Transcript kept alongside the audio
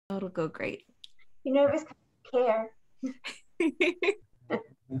It'll go great. You nervous? Care.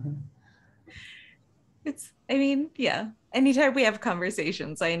 I mean, yeah. Anytime we have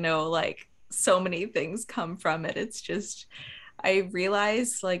conversations, I know like so many things come from it. It's just, I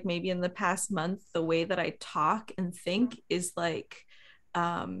realize like maybe in the past month, the way that I talk and think is like,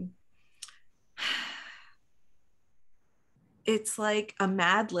 um, it's like a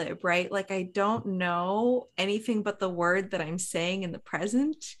mad lib, right? Like I don't know anything but the word that I'm saying in the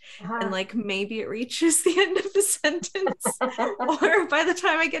present. And like maybe it reaches the end of the sentence. Or by the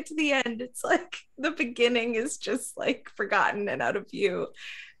time I get to the end, it's like the beginning is just like forgotten and out of view.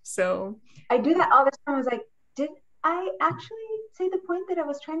 So I do that all the time. I was like, did I actually say the point that I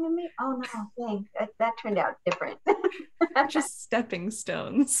was trying to make? Oh no, dang, that turned out different. just stepping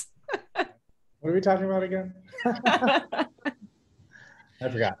stones. What are we talking about again? I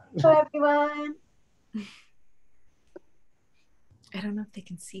forgot. Hello, everyone. I don't know if they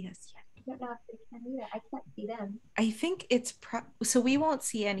can see us yet. I don't know if they can either. I can't see them. I think it's so we won't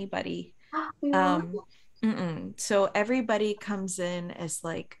see anybody. We won't? So everybody comes in as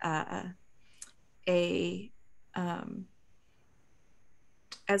like as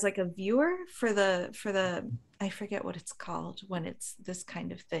like a viewer for the I forget what it's called when it's this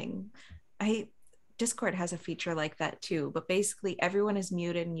kind of thing. Discord has a feature like that too, but basically everyone is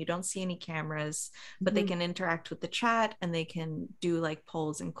muted and you don't see any cameras, but they can interact with the chat and they can do like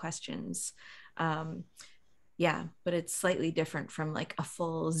polls and questions. Yeah, but it's slightly different from like a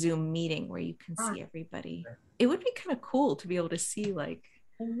full Zoom meeting where you can see everybody. It would be kind of cool to be able to see like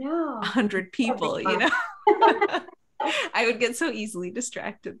 100 people, you know. I would get so easily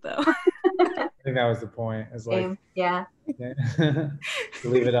distracted though. I think that was the point. Is like, yeah. To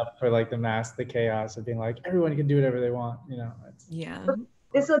leave it up for like the chaos of being like everyone can do whatever they want, you know. Yeah.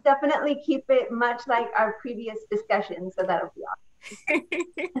 This will definitely keep it much like our previous discussion, so that'll be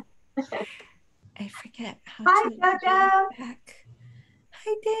awesome. I forget how Hi, to Jojo. Back.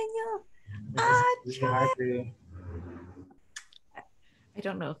 Hi, Daniel. I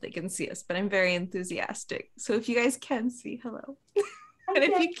don't know if they can see us, but I'm very enthusiastic. So if you guys can see, hello. And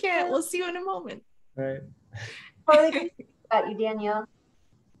if you can't, we'll see you in a moment. Right. Totally about you, Daniel.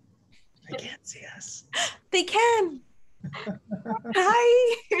 They can't see us. They can.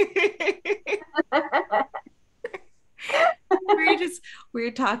 Hi.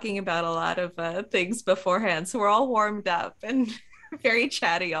 we're talking about a lot of things beforehand, so we're all warmed up and very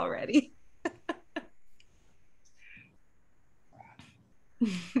chatty already.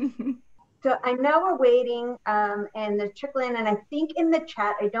 So I know we're waiting and they're trickling, and I think in the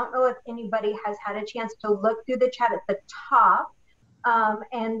chat, I don't know if anybody has had a chance to look through the chat at the top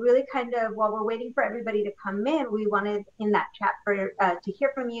and really kind of, while we're waiting for everybody to come in, we wanted in that chat for to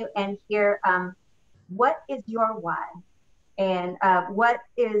hear from you and hear what is your why and what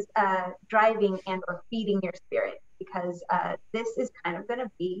is driving and or feeding your spirit, because this is kind of going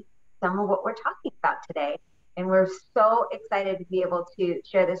to be some of what we're talking about today. And we're so excited to be able to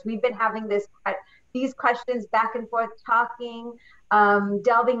share this. We've been having these questions back and forth, talking,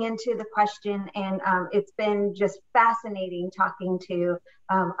 delving into the question, and it's been just fascinating talking to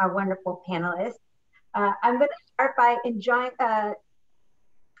our wonderful panelists. I'm going to start by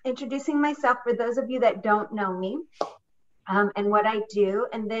introducing myself for those of you that don't know me and what I do.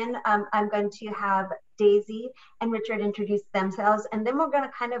 And then I'm going to have Daisy and Richard introduce themselves. And then we're going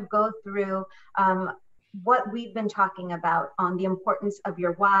to kind of go through what we've been talking about on the importance of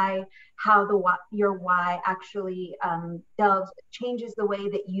your why, how your why actually changes the way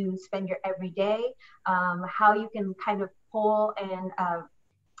that you spend your everyday, how you can kind of pull and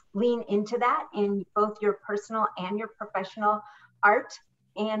lean into that in both your personal and your professional art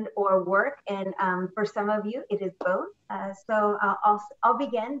and or work. And for some of you, it is both. So I'll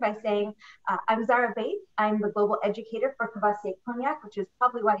begin by saying I'm Zahra Bates. I'm the global educator for Courvoisier Cognac, which is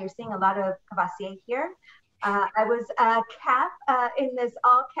probably why you're seeing a lot of Courvoisier here. I was CAP in this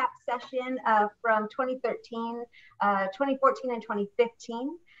all CAP session from 2013, 2014, and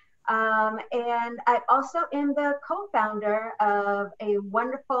 2015. And I also am the co-founder of a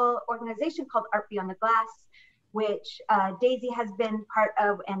wonderful organization called Art Beyond the Glass, which Daisy has been part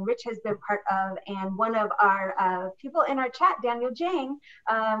of and Rich has been part of, and one of our people in our chat, Daniel Jang,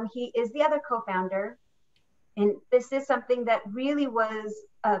 he is the other co-founder. And this is something that really was,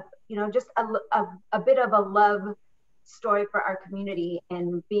 just a bit of a love story for our community,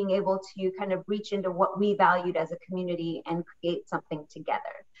 and being able to kind of reach into what we valued as a community and create something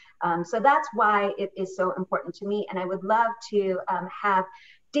together. So that's why it is so important to me. And I would love to have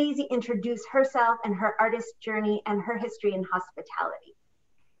Daisy introduce herself and her artist journey and her history in hospitality.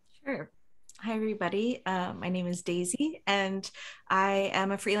 Sure. Hi, everybody. My name is Daisy, and I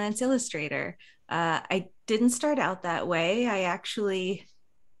am a freelance illustrator. I didn't start out that way. I actually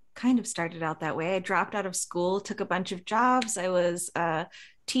kind of started out that way. I dropped out of school, took a bunch of jobs. I was a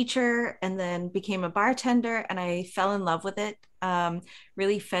teacher and then became a bartender, and I fell in love with it.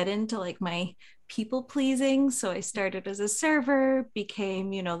 Really fed into like my people pleasing. So I started as a server, became,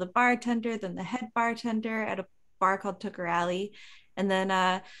 the bartender, then the head bartender at a bar called Tooker Alley. And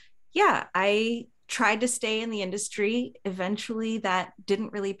then, yeah, I tried to stay in the industry. Eventually, that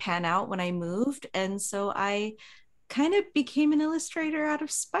didn't really pan out when I moved. And so I kind of became an illustrator out of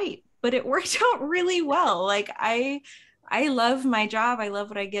spite, but it worked out really well. Like I love my job. I love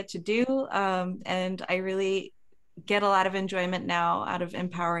what I get to do. And I really get a lot of enjoyment now out of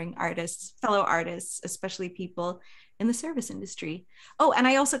empowering artists, fellow artists, especially people in the service industry. Oh, and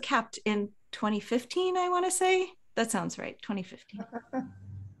I also capped in 2015, I want to say. That sounds right, 2015.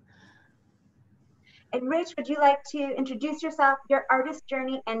 And Rich, would you like to introduce yourself, your artist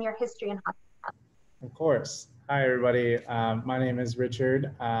journey, and your history in hospitality? Of course. Hi, everybody. My name is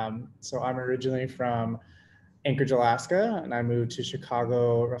Richard. So I'm originally from Anchorage, Alaska, and I moved to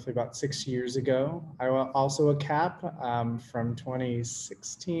Chicago roughly about 6 years ago. I was also a CAP from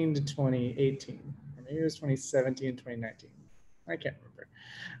 2016 to 2018, or maybe it was 2017, 2019. I can't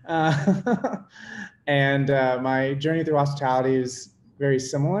remember. And my journey through hospitality is very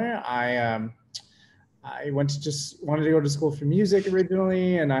similar. I just wanted to go to school for music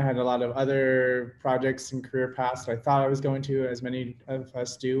originally, and I had a lot of other projects and career paths that I thought I was going to, as many of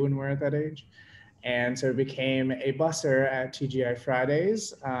us do when we're at that age. And so I became a busser at TGI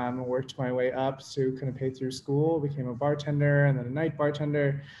Fridays, worked my way up to kind of pay through school, became a bartender and then a night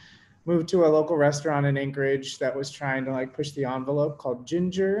bartender, moved to a local restaurant in Anchorage that was trying to like push the envelope called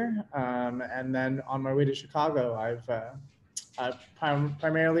Ginger. And then on my way to Chicago, I've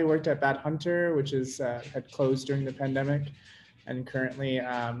primarily worked at Bad Hunter, which had closed during the pandemic, and currently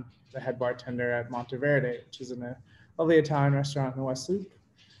the head bartender at Monteverde, which is in a lovely Italian restaurant in the West Loop.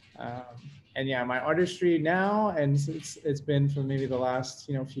 And yeah, my artistry now, and it's been for maybe the last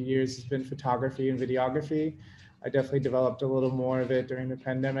few years, has been photography and videography. I definitely developed a little more of it during the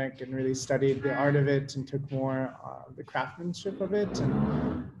pandemic and really studied the art of it and took more the craftsmanship of it,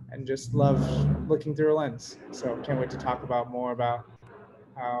 and just love looking through a lens. So can't wait to talk more about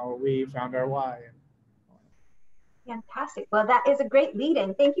how we found our why. Fantastic. Well, that is a great lead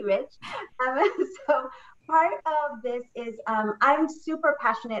in. Thank you, Rich. So part of this is I'm super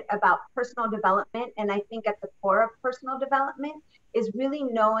passionate about personal development. And I think at the core of personal development is really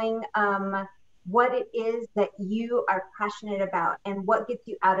knowing what it is that you are passionate about and what gets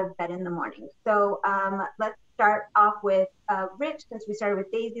you out of bed in the morning. So let's start off with Rich, since we started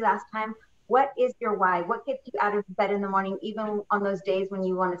with Daisy last time. What is your why? What gets you out of bed in the morning, even on those days when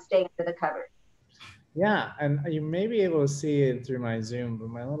you want to stay under the covers? Yeah, and you may be able to see it through my Zoom, but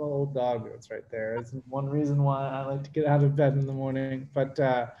my little old dog that's right there is one reason why I like to get out of bed in the morning. But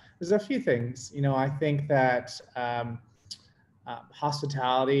there's a few things. I think that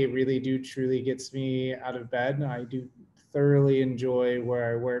hospitality really truly gets me out of bed. I do thoroughly enjoy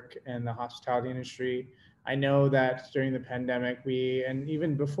where I work in the hospitality industry. I know that during the pandemic, and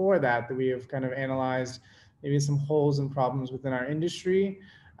even before that we have kind of analyzed maybe some holes and problems within our industry.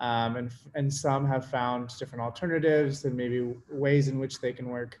 And some have found different alternatives and maybe ways in which they can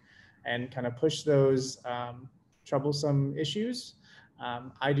work and kind of push those troublesome issues.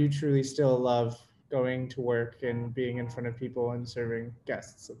 I do truly still love going to work and being in front of people and serving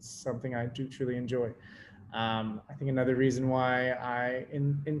guests. It's something I do truly enjoy. I think another reason why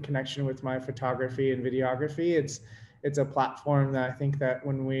in connection with my photography and videography, it's a platform that I think that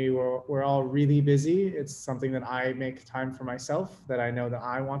when we're all really busy, it's something that I make time for myself, that I know that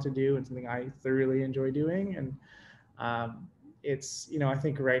I want to do, and something I thoroughly enjoy doing. And it's, I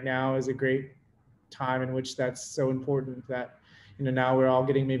think right now is a great time in which that's so important, that now we're all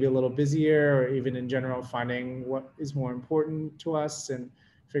getting maybe a little busier, or even in general finding what is more important to us and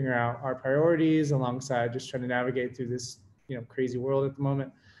figuring out our priorities alongside just trying to navigate through this crazy world at the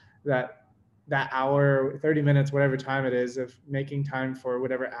moment. That hour, 30 minutes, whatever time it is, of making time for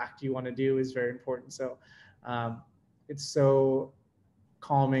whatever act you want to do is very important. So it's so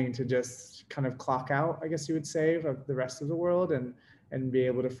calming to just kind of clock out, I guess you would say, of the rest of the world, and be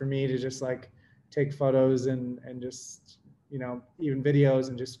able to, for me, to just like take photos and just even videos,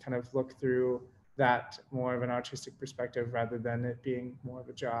 and just kind of look through that more of an artistic perspective rather than it being more of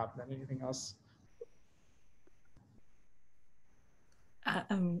a job than anything else.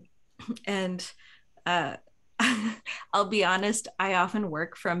 And I'll be honest, I often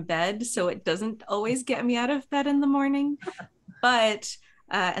work from bed, so it doesn't always get me out of bed in the morning. But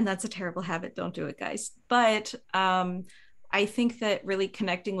And that's a terrible habit. Don't do it, guys. But I think that really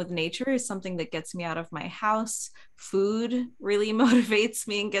connecting with nature is something that gets me out of my house. Food really motivates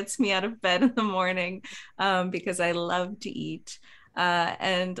me and gets me out of bed in the morning, because I love to eat.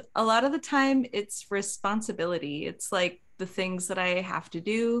 And a lot of the time, it's responsibility. It's like the things that I have to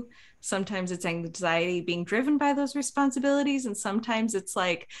do. Sometimes it's anxiety being driven by those responsibilities. And sometimes it's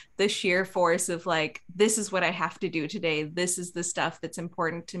like the sheer force of like, this is what I have to do today. This is the stuff that's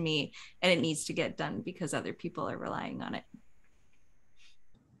important to me. And it needs to get done because other people are relying on it.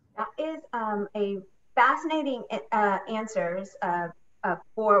 That is a fascinating answers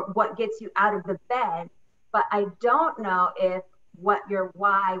for what gets you out of the bed, but I don't know if what your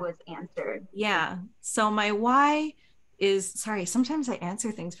why was answered. Yeah. So my why is, sorry, sometimes I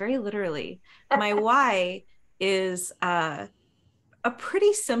answer things very literally. My why is a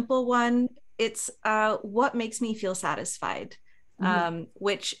pretty simple one. It's what makes me feel satisfied,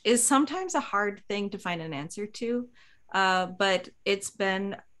 which is sometimes a hard thing to find an answer to. But it's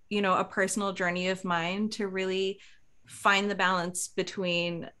been, a personal journey of mine to really find the balance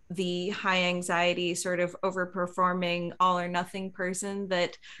between the high anxiety, sort of overperforming, all or nothing person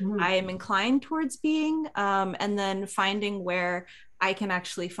that I am inclined towards being, and then finding where I can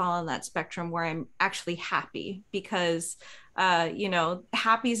actually fall on that spectrum where I'm actually happy, because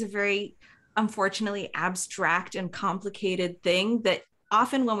happy is a very, unfortunately, abstract and complicated thing that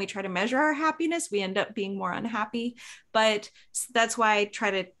often when we try to measure our happiness, we end up being more unhappy. But that's why I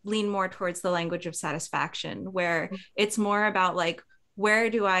try to lean more towards the language of satisfaction, where it's more about like, where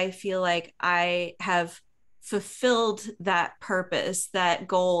do I feel like I have fulfilled that purpose, that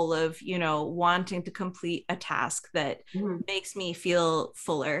goal of, wanting to complete a task that makes me feel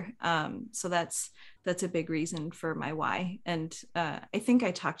fuller. So that's a big reason for my why. And I think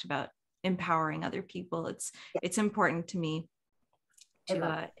I talked about empowering other people. It's important to me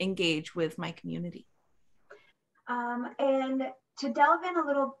to engage with my community. And to delve in a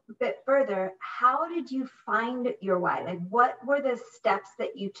little bit further, how did you find your why? Like, what were the steps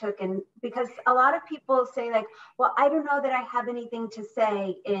that you took? And because a lot of people say like, well, I don't know that I have anything to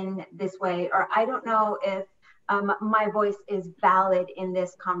say in this way, or I don't know if my voice is valid in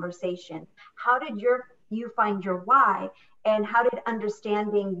this conversation. How did you find your why? And how did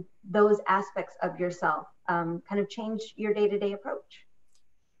understanding those aspects of yourself kind of change your day-to-day approach?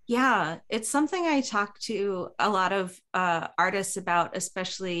 Yeah, it's something I talk to a lot of artists about,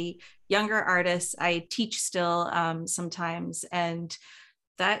 especially younger artists. I teach still sometimes, and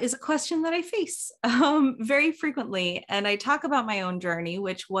that is a question that I face very frequently. And I talk about my own journey,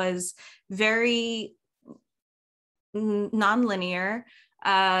 which was very non-linear.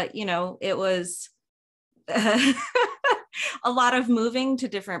 It was a lot of moving to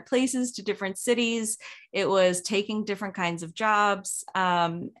different places, to different cities. It was taking different kinds of jobs.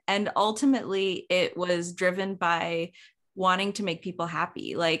 And ultimately, it was driven by wanting to make people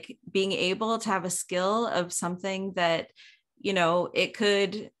happy, like being able to have a skill of something that, it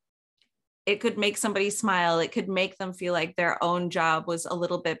could make somebody smile. It could make them feel like their own job was a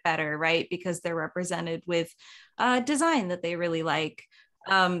little bit better, right? Because they're represented with design that they really like.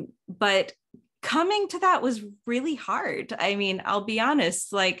 But coming to that was really hard. I mean, I'll be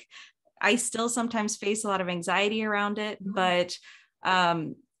honest, like I still sometimes face a lot of anxiety around it, but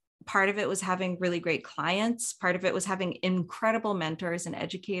part of it was having really great clients. Part of it was having incredible mentors and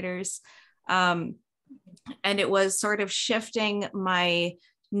educators. And it was sort of shifting my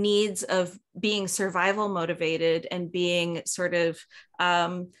needs of being survival motivated and being sort of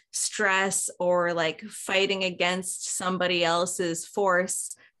stress or like fighting against somebody else's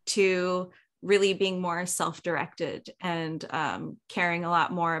force to really being more self-directed and caring a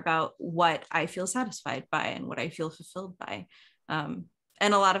lot more about what I feel satisfied by and what I feel fulfilled by. And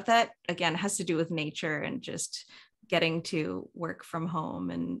a lot of that, again, has to do with nature and just getting to work from home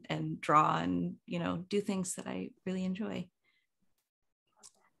and draw and, do things that I really enjoy.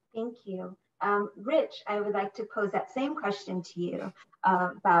 Thank you. Rich, I would like to pose that same question to you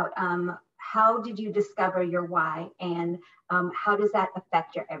about how did you discover your why, and how does that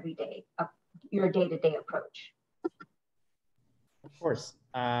affect your your day-to-day approach? Of course.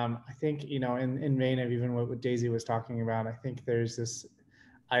 I think, in vein of even what Daisy was talking about, I think there's this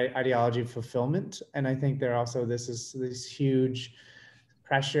ideology of fulfillment. And I think there also, this huge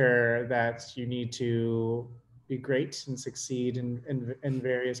pressure that you need to be great and succeed in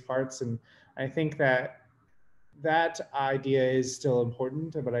various parts. And I think that idea is still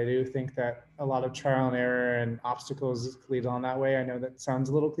important, but I do think that a lot of trial and error and obstacles lead on that way. I know that sounds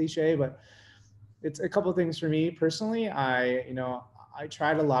a little cliche, but it's a couple of things for me personally. I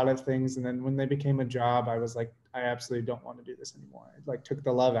tried a lot of things, and then when they became a job, I was like, I absolutely don't want to do this anymore. It like took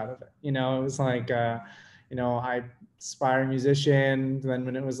the love out of it. You know, it was like, you know, I aspiring musician. Then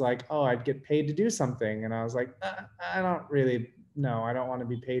when it was like, oh, I'd get paid to do something, and I was like, I don't really, no, I don't want to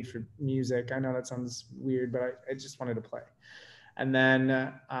be paid for music. I know that sounds weird, but I just wanted to play. And then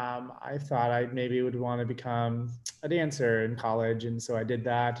I thought I maybe would want to become a dancer in college. And so I did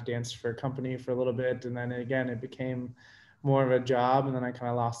that, danced for a company for a little bit. And then again, it became more of a job. And then I kind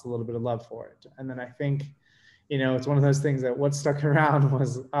of lost a little bit of love for it. And then I think, you know, it's one of those things that what stuck around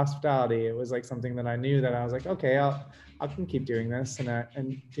was hospitality. It was like something that I knew that I was like, okay, I can keep doing this.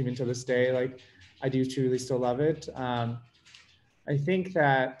 And even to this day, like I do truly still love it. I think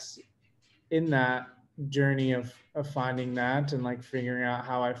that in that journey of finding that and like figuring out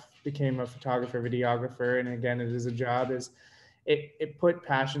how I became a photographer, videographer, and again, it is a job, is it put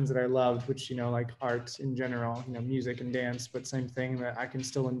passions that I loved, which, you know, like art in general, you know, music and dance, but same thing, that I can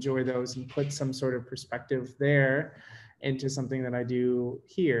still enjoy those and put some sort of perspective there into something that I do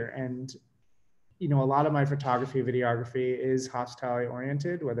here. And, you know, a lot of my photography, videography is hospitality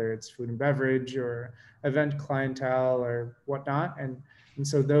oriented, whether it's food and beverage or event clientele or whatnot. And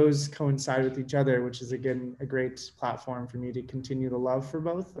so those coincide with each other, which is again a great platform for me to continue the love for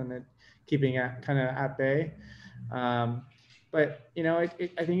both and it keeping it kind of at bay. But you know, I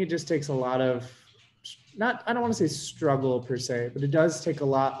think it just takes a lot of, not, I don't want to say struggle per se, but it does take a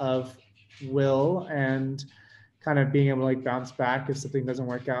lot of will and kind of being able to like bounce back if something doesn't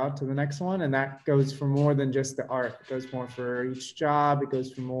work out to the next one. And that goes for more than just the art. It goes more for each job. It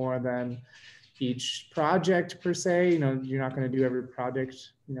goes for more than each project per se. You know, you're not going to do every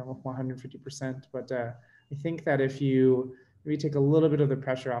project, you know, 150%. But I think that if you maybe take a little bit of the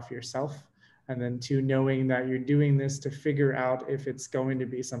pressure off yourself, and then to knowing that you're doing this to figure out if it's going to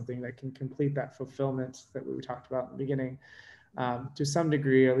be something that can complete that fulfillment that we talked about in the beginning, to some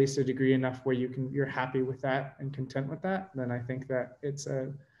degree, or at least a degree enough where you're happy with that and content with that, then I think that it's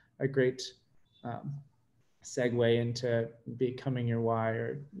a great segue into becoming your why,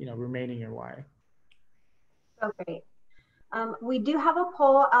 or, you know, remaining your why. So great. We do have a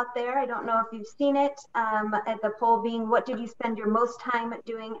poll out there. I don't know if you've seen it. At the poll being, what did you spend your most time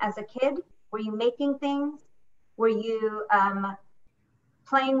doing as a kid? Were you making things? Were you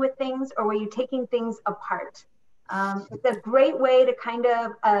playing with things, or were you taking things apart? It's a great way to kind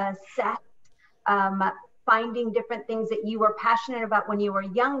of assess finding different things that you were passionate about when you were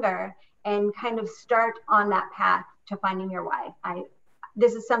younger and kind of start on that path to finding your why.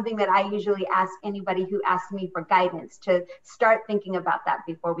 This is something that I usually ask anybody who asks me for guidance, to start thinking about that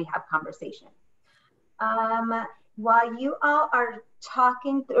before we have conversation. While you all are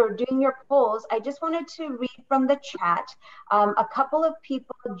talking or doing your polls, I just wanted to read from the chat. A couple of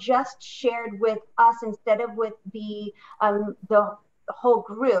people just shared with us, instead of with the whole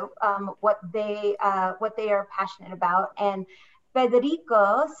group, what they are passionate about. And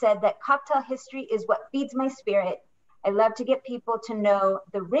Federico said that cocktail history is what feeds my spirit. I love to get people to know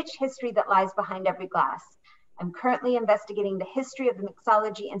the rich history that lies behind every glass. I'm currently investigating the history of the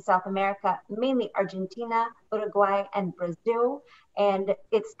mixology in South America, mainly Argentina, Uruguay, and Brazil, and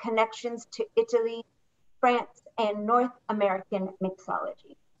its connections to Italy, France, and North American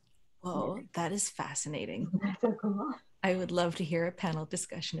mixology. Whoa, that is fascinating. That's so cool. I would love to hear a panel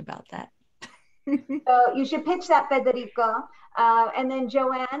discussion about that. So you should pitch that, Federico. And then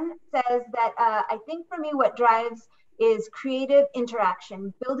Joanne says that I think for me, what drives is creative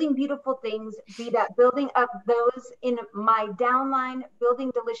interaction, building beautiful things, be that building up those in my downline,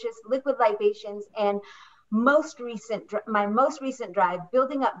 building delicious liquid libations, and my most recent drive,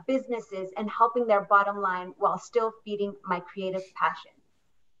 building up businesses and helping their bottom line while still feeding my creative passion.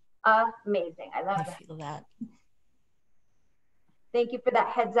 Amazing. I love that. I feel that. Thank you for that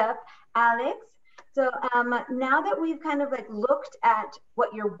heads up, Alex. So now that we've kind of like looked at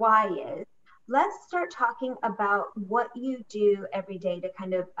what your why is, let's start talking about what you do every day to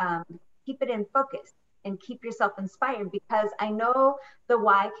kind of keep it in focus and keep yourself inspired, because I know the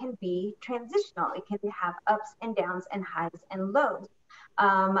why can be transitional. It can have ups and downs and highs and lows.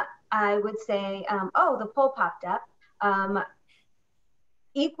 I would say, oh, the poll popped up.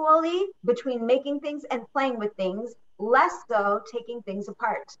 Equally between making things and playing with things, less so taking things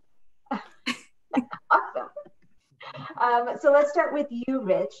apart. Awesome. So let's start with you,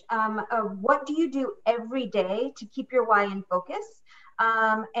 Rich. What do you do every day to keep your why in focus?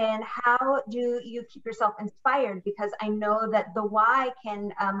 And how do you keep yourself inspired? Because I know that the why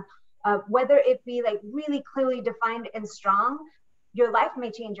can, whether it be like really clearly defined and strong, your life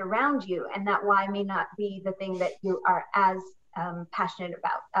may change around you, and that why may not be the thing that you are as passionate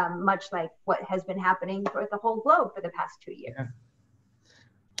about, much like what has been happening for the whole globe for the past 2 years.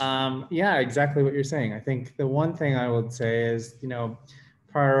 Yeah, exactly what you're saying. I think the one thing I would say is,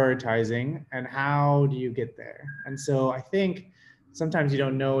 prioritizing and how do you get there? And so I think sometimes you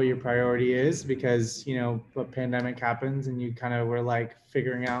don't know what your priority is because, a pandemic happens and you kind of were like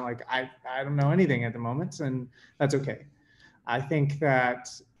figuring out like, I don't know anything at the moment, and that's okay. I think that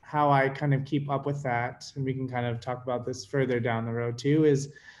how I kind of keep up with that, and we can kind of talk about this further down the road too, is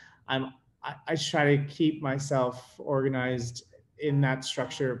I try to keep myself organized in that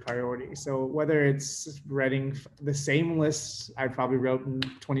structure of priority. So whether it's writing the same list I probably wrote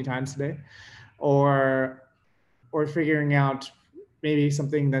 20 times today, or figuring out maybe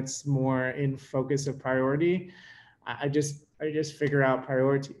something that's more in focus of priority, I just figure out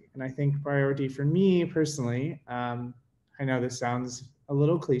priority. And I think priority for me personally, I know this sounds a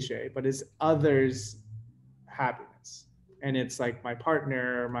little cliche, but it's others' happiness, and it's like my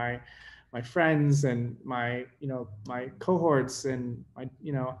partner, my friends, and my cohorts, and my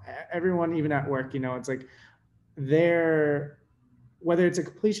everyone, even at work. It's like their, whether it's a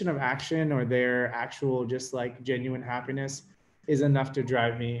completion of action or their actual just like genuine happiness is enough to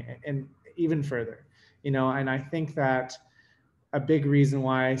drive me and even further. And I think that a big reason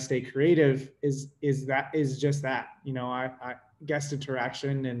why I stay creative is just that. I guest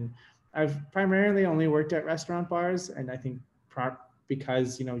interaction, and I've primarily only worked at restaurant bars, and I think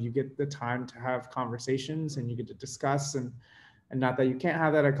because you get the time to have conversations and you get to discuss, and not that you can't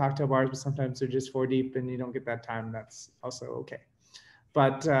have that at cocktail bars, but sometimes they're just four deep and you don't get that time. That's also okay.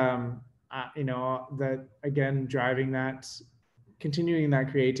 But that again, driving that, continuing that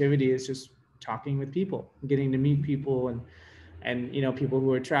creativity is just talking with people, getting to meet people, and people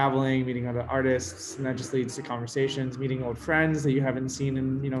who are traveling, meeting other artists, and that just leads to conversations, meeting old friends that you haven't seen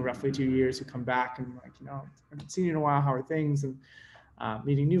in roughly 2 years, who come back and like, I haven't seen you in a while, how are things? And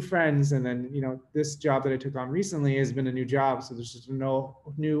meeting new friends. And then this job that I took on recently has been a new job, so there's just a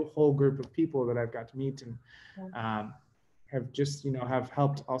new whole group of people that I've got to meet, and have just have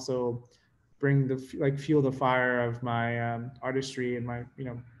helped also bring fuel the fire of my artistry and my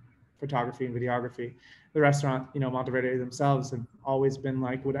photography and videography. The restaurant, Monteverde themselves have always been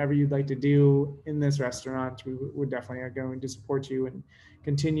like, whatever you'd like to do in this restaurant, we definitely are going to support you and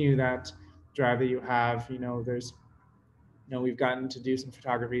continue that drive that you have. There's, we've gotten to do some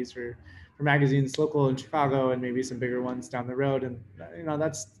photographies for magazines local in Chicago, and maybe some bigger ones down the road. And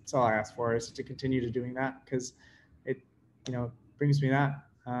that's all I ask for, is to continue to doing that, because it brings me that.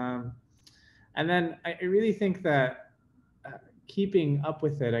 And then I really think that keeping up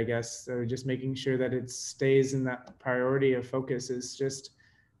with it, I guess, so just making sure that it stays in that priority of focus, is just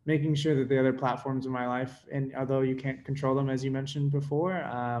making sure that the other platforms in my life, and although you can't control them, as you mentioned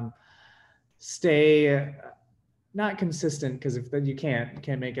before, stay not consistent, because if you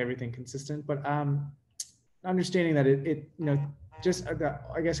can't make everything consistent, but understanding that it just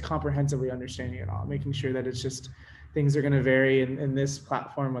I guess comprehensively understanding it all, making sure that it's just things are going to vary in this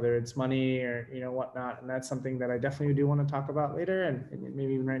platform, whether it's money or whatnot. And that's something that I definitely do want to talk about later, and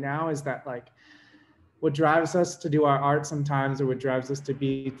maybe even right now, is that like what drives us to do our art sometimes, or what drives us to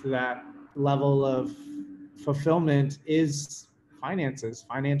be to that level of fulfillment, is finances,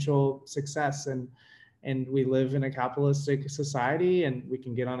 financial success. And we live in a capitalistic society, and we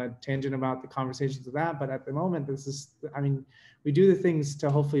can get on a tangent about the conversations of that. But at the moment, we do the things to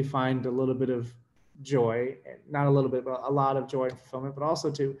hopefully find a little bit of joy, not a little bit, but a lot of joy and fulfillment, but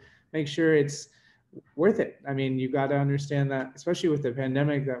also to make sure it's worth it. You got to understand that, especially with the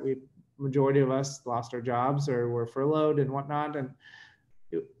pandemic, that majority of us lost our jobs or were furloughed and whatnot. And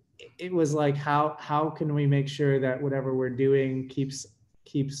it was like, how can we make sure that whatever we're doing keeps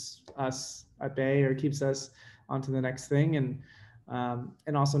us at bay, or keeps us onto the next thing,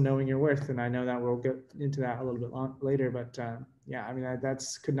 and also knowing your worth. And I know that we'll get into that a little bit later, but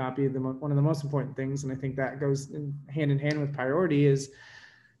that's could not be one of the most important things. And I think that goes hand in hand with priority is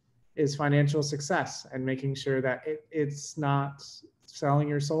financial success, and making sure that it's not selling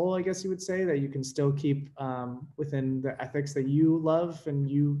your soul, I guess you would say, that you can still keep within the ethics that you love and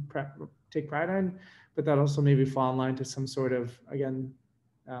you take pride in, but that also maybe fall in line to some sort of, again,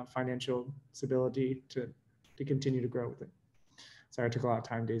 financial stability to continue to grow with it. Sorry, I took a lot of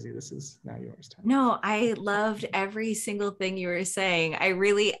time, Daisy. This is now yours time. No, I loved every single thing you were saying. I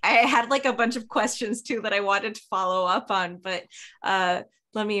had like a bunch of questions too that I wanted to follow up on, but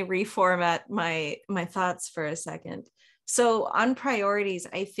let me reformat my thoughts for a second. So on priorities,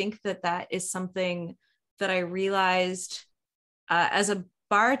 I think that is something that I realized as a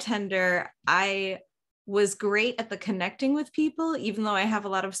bartender. I was great at the connecting with people, even though I have a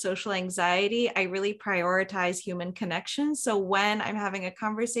lot of social anxiety. I really prioritize human connection. So when I'm having a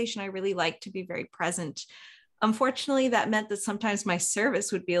conversation, I really like to be very present unfortunately, that meant that sometimes my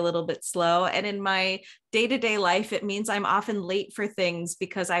service would be a little bit slow. And in my day-to-day life, it means I'm often late for things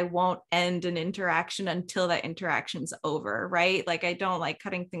because I won't end an interaction until that interaction's over, right? Like I don't like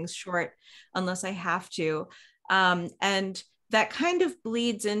cutting things short unless I have to. And that kind of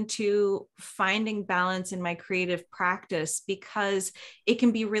bleeds into finding balance in my creative practice, because it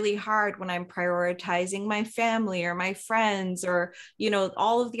can be really hard when I'm prioritizing my family or my friends or,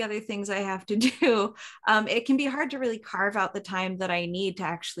 all of the other things I have to do. It can be hard to really carve out the time that I need to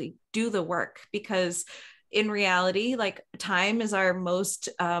actually do the work, because in reality, like time is our most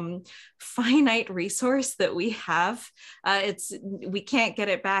finite resource that we have. We can't get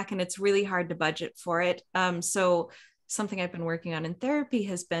it back, and it's really hard to budget for it. So something I've been working on in therapy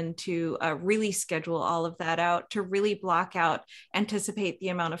has been to really schedule all of that out, to really block out, anticipate the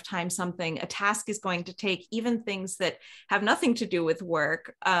amount of time a task is going to take, even things that have nothing to do with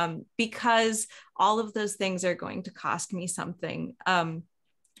work, because all of those things are going to cost me something,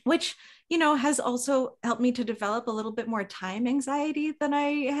 which, has also helped me to develop a little bit more time anxiety than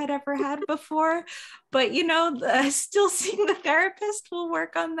I had ever had before. But, still seeing the therapist will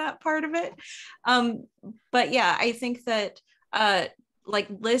work on that part of it. But yeah, I think that like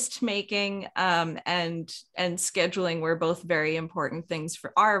list making and scheduling are both very important things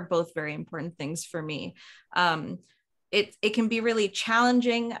for me. It can be really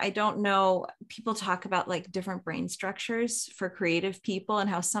challenging. I don't know, people talk about like different brain structures for creative people, and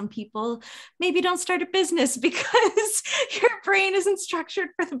how some people maybe don't start a business because your brain isn't structured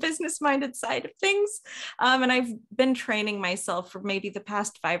for the business minded side of things. And I've been training myself for maybe the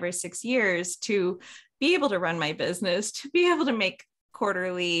past 5 or 6 years to be able to run my business, to be able to make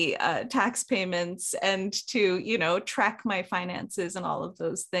quarterly tax payments, and to, track my finances and all of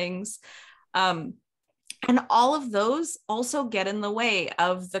those things. And all of those also get in the way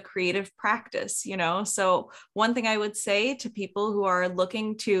of the creative practice, So one thing I would say to people who are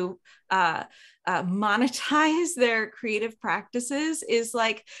looking to monetize their creative practices is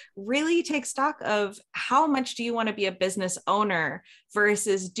like really take stock of how much do you want to be a business owner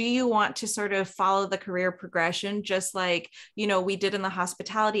versus do you want to sort of follow the career progression, just like, we did in the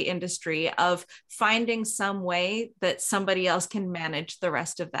hospitality industry, of finding some way that somebody else can manage the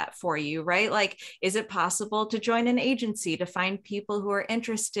rest of that for you, right? Like, is it possible to join an agency to find people who are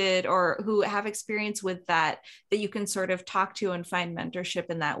interested or who have experience with that you can sort of talk to and find mentorship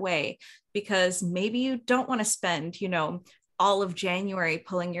in that way? Because maybe you don't want to spend, all of January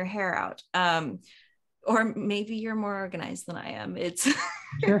pulling your hair out. Or maybe you're more organized than I am. It's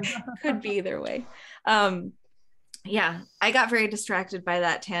could be either way. Yeah, I got very distracted by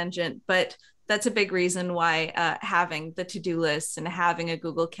that tangent, but that's a big reason why having the to-do lists and having a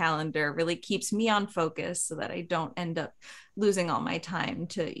Google Calendar really keeps me on focus, so that I don't end up losing all my time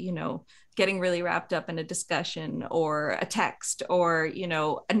to, getting really wrapped up in a discussion or a text or,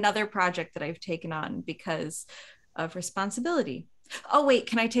 another project that I've taken on because of responsibility. Oh, wait,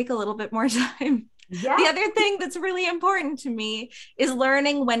 can I take a little bit more time? Yeah. The other thing that's really important to me is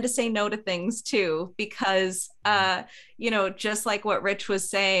learning when to say no to things too, because, just like what Rich was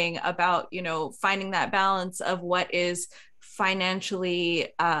saying about, finding that balance of what is financially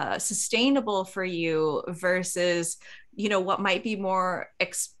sustainable for you versus, what might be more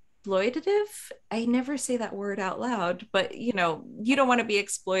exploitative. I never say that word out loud, but you don't want to be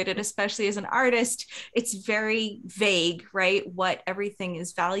exploited, especially as an artist. It's very vague, right? What everything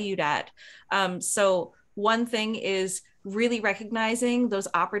is valued at. So one thing is really recognizing those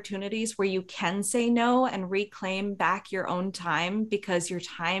opportunities where you can say no and reclaim back your own time, because your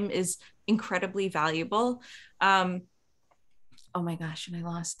time is incredibly valuable. Oh my gosh, and I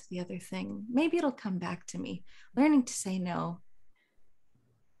lost the other thing. Maybe it'll come back to me. Learning to say no.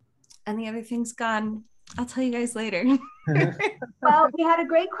 And the other thing's gone. I'll tell you guys later. Well, we had a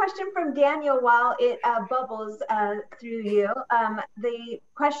great question from Daniel while it bubbles through you. The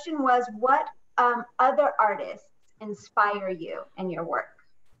question was, what other artists inspire you in your work?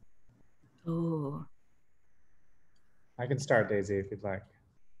 Oh, I can start, Daisy, if you'd like.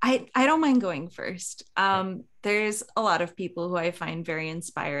 I don't mind going first. There's a lot of people who I find very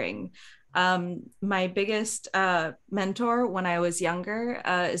inspiring. My biggest mentor when I was younger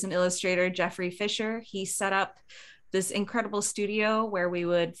is an illustrator, Jeffrey Fisher. He set up this incredible studio where we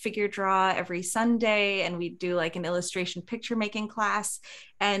would figure draw every Sunday, and we'd do like an illustration picture making class.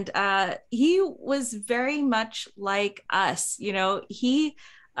 And he was very much like us, he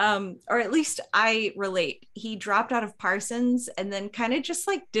or at least I relate. He dropped out of Parsons and then kind of just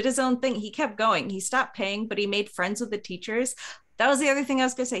like did his own thing. He kept going. He stopped paying, but he made friends with the teachers. That was the other thing I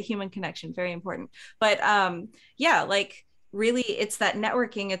was going to say, human connection, very important. But yeah, like really it's that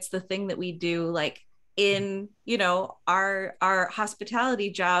networking. It's the thing that we do. Like in, you know, our hospitality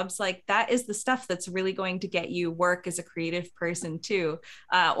jobs, like that is the stuff that's really going to get you work as a creative person too,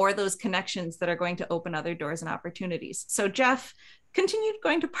 or those connections that are going to open other doors and opportunities. So Jeff continued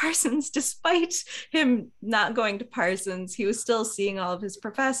going to Parsons despite him not going to Parsons. He was still seeing all of his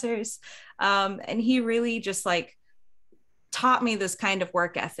professors, and he really just like taught me this kind of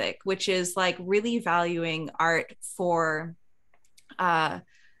work ethic, which is like really valuing art for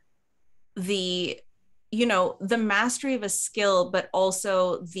the, you know, the mastery of a skill, but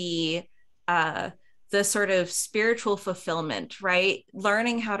also the sort of spiritual fulfillment, right?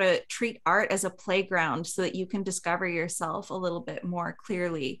 Learning how to treat art as a playground so that you can discover yourself a little bit more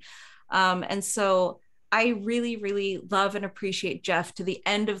clearly. And so I really, really love and appreciate Jeff to the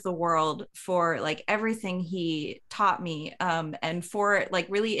end of the world for like everything he taught me, and for like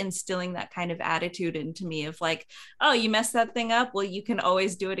really instilling that kind of attitude into me of like, oh, you messed that thing up. Well, you can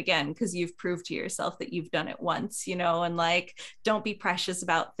always do it again because you've proved to yourself that you've done it once, you know, and like, don't be precious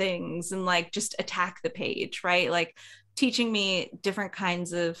about things and like just attack the page, right? Like, teaching me different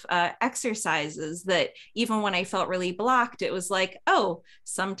kinds of exercises that even when I felt really blocked, it was like, oh,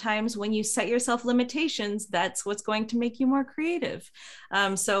 sometimes when you set yourself limitations, that's what's going to make you more creative.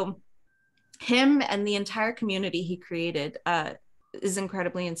 So him and the entire community he created is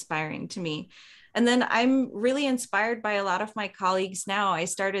incredibly inspiring to me. And then I'm really inspired by a lot of my colleagues now. I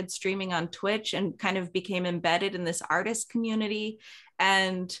started streaming on Twitch and kind of became embedded in this artist community.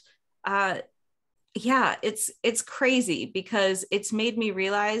 And yeah, it's crazy because it's made me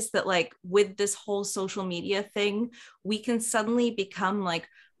realize that like with this whole social media thing, we can suddenly become like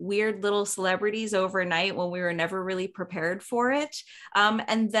weird little celebrities overnight when we were never really prepared for it.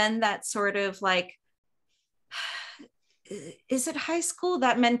 And then that sort of like, is it high school?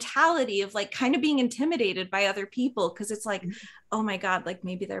 That mentality of like kind of being intimidated by other people because it's like, oh my God, like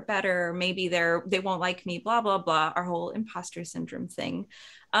maybe they're better, or maybe they won't like me, blah, blah, blah, our whole imposter syndrome thing.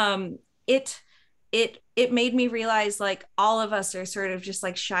 It made me realize like all of us are sort of just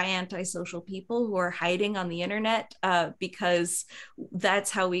like shy antisocial people who are hiding on the internet because that's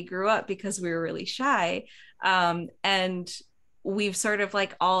how we grew up, because we were really shy, and we've sort of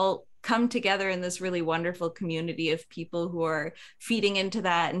like all come together in this really wonderful community of people who are feeding into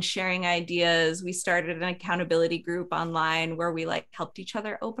that and sharing ideas. We started an accountability group online where we like helped each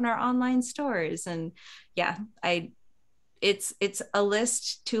other open our online stores. And yeah, it's a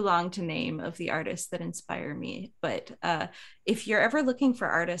list too long to name of the artists that inspire me. But if you're ever looking for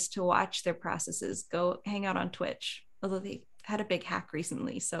artists to watch their processes, go hang out on Twitch. Although they had a big hack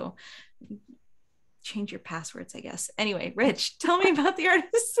recently, so change your passwords, I guess. Anyway, Rich, tell me about the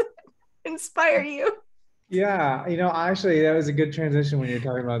artists that inspire you. Yeah, you know, actually, that was a good transition when you're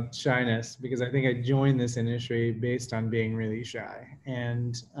talking about shyness, because I think I joined this industry based on being really shy,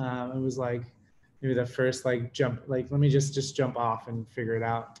 and it was like maybe the first like jump, like let me just jump off and figure it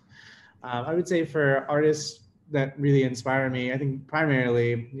out. I would say for artists that really inspire me, I think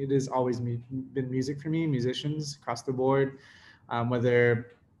primarily it has always been music for me, musicians across the board, whether,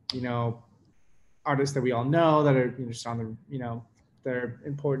 you know, artists that we all know that are, you know, just on the, you know, they're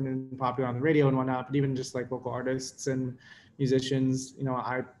important and popular on the radio and whatnot, but even just like local artists and musicians, you know,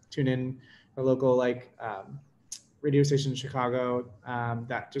 I tune in a local like radio station in Chicago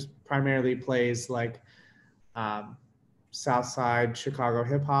that just primarily plays like South Side Chicago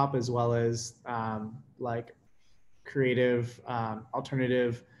hip hop, as well as like creative,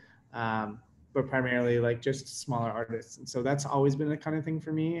 alternative, but primarily like just smaller artists. And so that's always been the kind of thing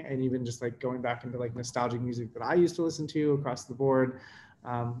for me. And even just like going back into like nostalgic music that I used to listen to across the board,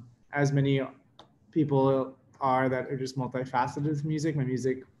 as many people are that are just multifaceted with music. My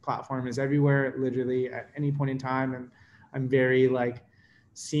music platform is everywhere, literally at any point in time. And I'm very like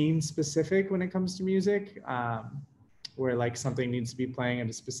scene specific when it comes to music, where like something needs to be playing at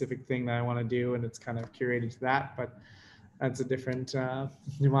a specific thing that I want to do, and it's kind of curated to that. But that's a different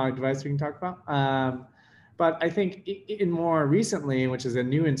mnemonic device we can talk about. But I think in more recently, which is a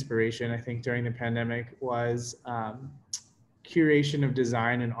new inspiration, I think during the pandemic, was curation of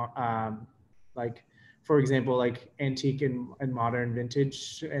design and like, for example, like antique and modern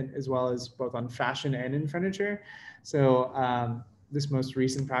vintage, and as well as both on fashion and in furniture. So this most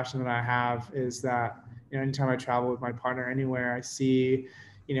recent passion that I have is that, you know, anytime I travel with my partner anywhere, I see,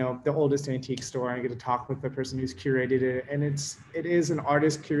 you know, the oldest antique store. I get to talk with the person who's curated it, and it is an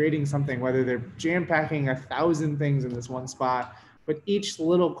artist curating something, whether they're jam packing 1,000 things in this one spot, but each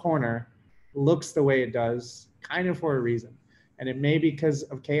little corner looks the way it does, kind of for a reason. And it may be because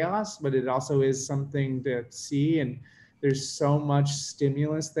of chaos, but it also is something to see. And there's so much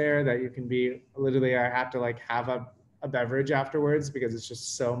stimulus there that you can be literally, I have to like have a a beverage afterwards because it's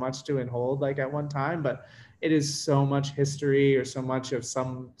just so much to hold like at one time. But it is so much history or so much of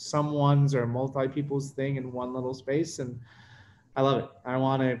someone's or multi people's thing in one little space, and I love it. I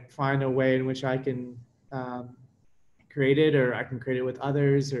want to find a way in which I can create it, or I can create it with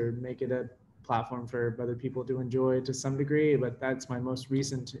others, or make it a platform for other people to enjoy to some degree. But that's my most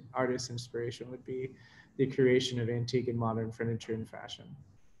recent artist inspiration, would be the creation of antique and modern furniture and fashion.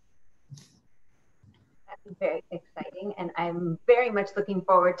 That's very exciting, and I'm very much looking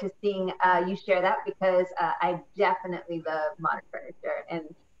forward to seeing you share that, because I definitely love modern furniture,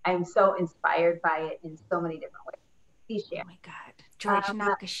 and I'm so inspired by it in so many different ways. Please share. Oh my God, George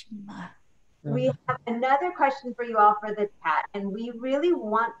Nakashima. We have another question for you all for the chat, and we really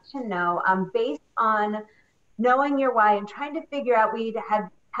want to know, based on knowing your why and trying to figure out, we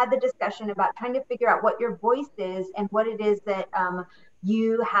had the discussion about trying to figure out what your voice is and what it is that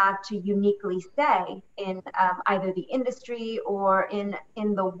you have to uniquely say in either the industry or in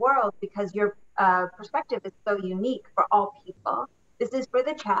the world, because your perspective is so unique for all people. This is for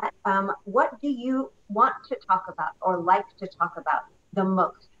the chat. What do you want to talk about or like to talk about the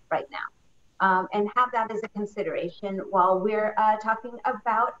most right now? And have that as a consideration while we're talking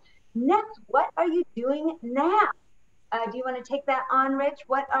about next. What are you doing now? Do you want to take that on, Rich?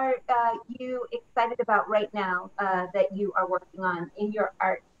 What are you excited about right now that you are working on in your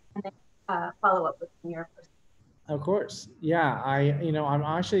art, and then follow up with your person? Of course. Yeah. I'm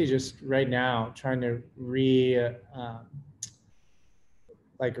actually just right now trying to relive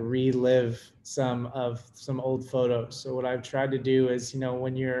some old photos. So what I've tried to do is,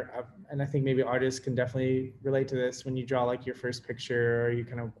 when you're, and I think maybe artists can definitely relate to this, when you draw like your first picture, or you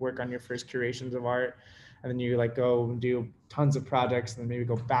kind of work on your first curations of art, and then you like go and do tons of projects and then maybe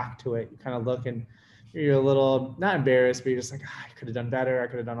go back to it, you kind of look and you're a little, not embarrassed, but you're just like, I could have done better. I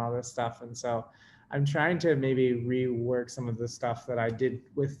could have done all this stuff. And so I'm trying to maybe rework some of the stuff that I did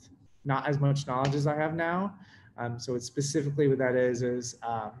with not as much knowledge as I have now. So it's specifically what that is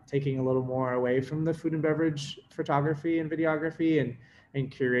taking a little more away from the food and beverage photography and videography,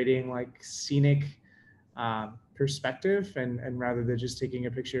 and curating like scenic perspective, and rather than just taking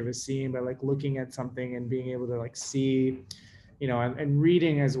a picture of a scene, but like looking at something and being able to like see, and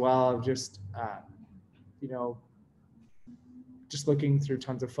reading as well, of just, just looking through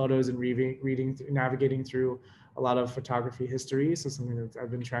tons of photos and reading, navigating through a lot of photography history. So something that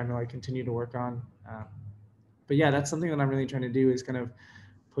I've been trying to like continue to work on. But yeah, that's something that I'm really trying to do, is kind of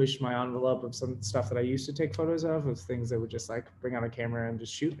push my envelope of some stuff that I used to take photos of things that would just like bring out a camera and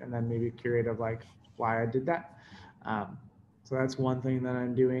just shoot, and then maybe curate of like why I did that. So that's one thing that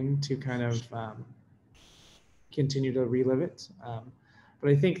I'm doing to kind of continue to relive it. But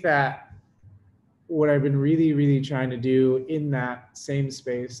I think that what I've been really, really trying to do in that same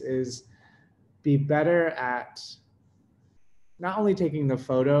space is be better at not only taking the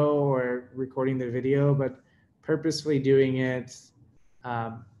photo or recording the video, but purposefully doing it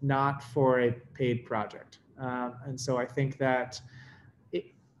not for a paid project. And so I think that,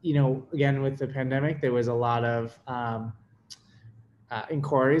 again, with the pandemic, there was a lot of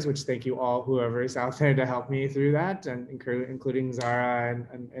inquiries, which thank you all, whoever is out there to help me through that, and including Zahra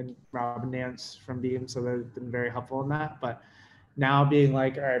and Rob and Nance from Beam. So they've been very helpful in that. But now being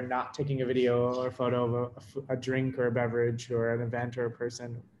like, all right, I'm not taking a video or a photo of a drink or a beverage or an event or a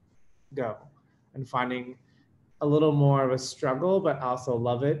person, go, and finding a little more of a struggle, but also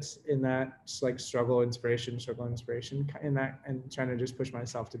love it in that, just like struggle inspiration in that, and trying to just push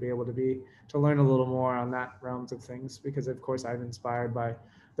myself to be able to learn a little more on that realms of things, because of course I'm inspired by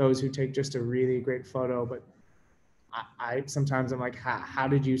those who take just a really great photo, but I sometimes I'm like, how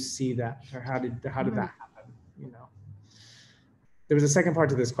did you see that, or how did that happen? There was a second part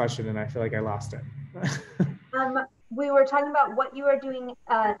to this question and I feel like I lost it. We were talking about what you are doing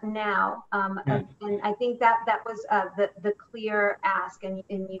now, and I think that was the clear ask, and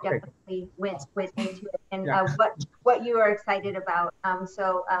you definitely went into it, and what you are excited about.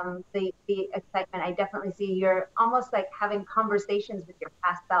 So the excitement, I definitely see you're almost like having conversations with your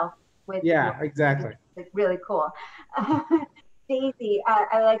past self. Exactly. Like really cool. Daisy, I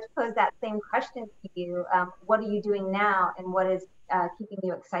would like to pose that same question to you. What are you doing now, and what is keeping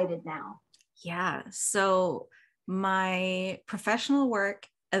you excited now? Yeah, so my professional work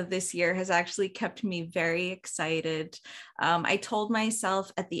of this year has actually kept me very excited. I told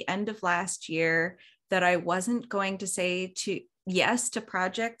myself at the end of last year that I wasn't going to say yes to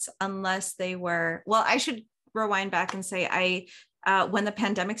projects unless they were, well, I should rewind back and say I when the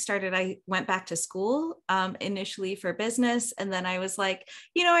pandemic started, I went back to school initially for business. And then I was like,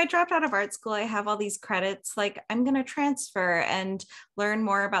 I dropped out of art school. I have all these credits. Like, I'm going to transfer and learn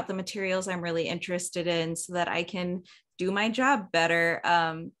more about the materials I'm really interested in so that I can do my job better,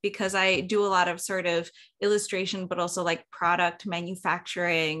 because I do a lot of sort of illustration, but also like product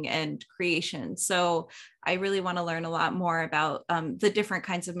manufacturing and creation. So I really want to learn a lot more about the different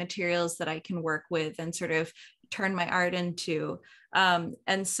kinds of materials that I can work with and sort of turn my art into.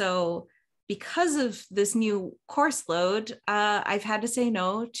 And so because of this new course load, I've had to say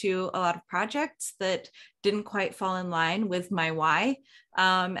no to a lot of projects that didn't quite fall in line with my why.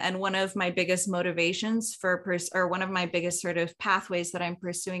 And one of my biggest motivations or one of my biggest sort of pathways that I'm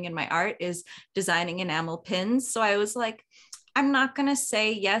pursuing in my art is designing enamel pins. So I was like, I'm not going to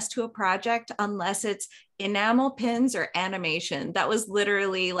say yes to a project unless it's enamel pins or animation. That was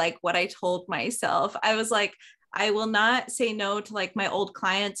literally like what I told myself. I was like, I will not say no to like my old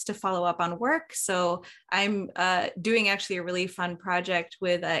clients to follow up on work. So I'm doing actually a really fun project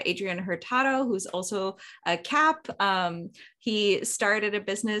with Adrian Hurtado, who's also a CAP. He started a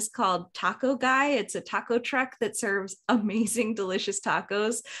business called Taco Guy. It's a taco truck that serves amazing, delicious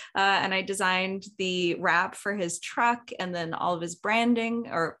tacos. And I designed the wrap for his truck and then all of his branding,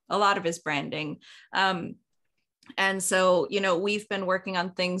 or a lot of his branding. And so, we've been working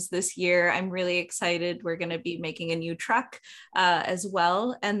on things this year. I'm really excited. We're going to be making a new truck as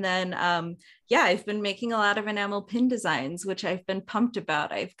well. And then, I've been making a lot of enamel pin designs, which I've been pumped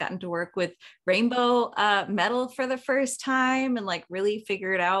about. I've gotten to work with rainbow metal for the first time and like really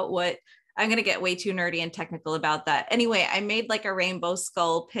figured out what I'm going to get way too nerdy and technical about that. Anyway, I made like a rainbow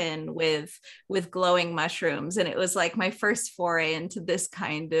skull pin with glowing mushrooms. And it was like my first foray into this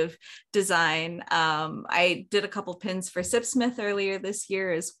kind of design. I did a couple pins for Sipsmith earlier this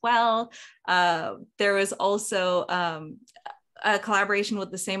year as well. There was also a collaboration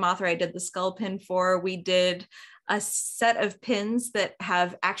with the same author I did the skull pin for. We did a set of pins that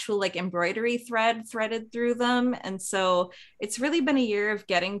have actual like embroidery thread threaded through them. And so it's really been a year of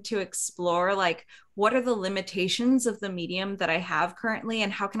getting to explore like, what are the limitations of the medium that I have currently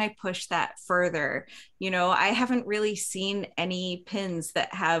and how can I push that further? I haven't really seen any pins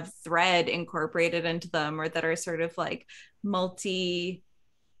that have thread incorporated into them or that are sort of like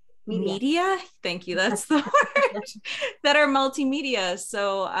media. Thank you, that's the word. That are multimedia.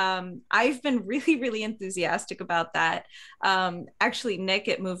 So I've been really, really enthusiastic about that. Actually, Nick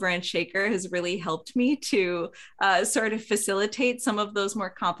at Mover and Shaker has really helped me to sort of facilitate some of those more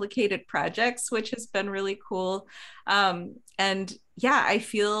complicated projects, which has been really cool. And I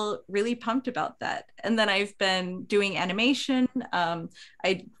feel really pumped about that. And then I've been doing animation.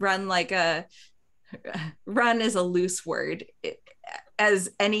 I run run is a loose word.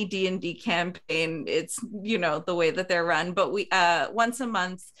 As any D&D campaign, it's the way that they're run, but we once a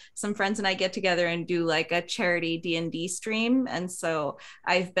month some friends and I get together and do like a charity D&D stream. And so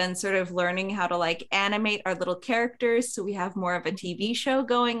I've been sort of learning how to like animate our little characters so we have more of a TV show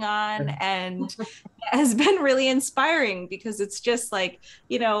going on, and it has been really inspiring because it's just like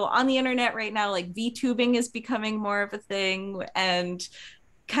on the internet right now, like VTubing is becoming more of a thing, and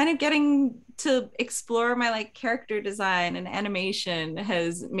kind of getting to explore my like character design and animation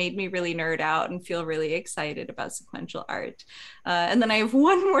has made me really nerd out and feel really excited about sequential art. And then I have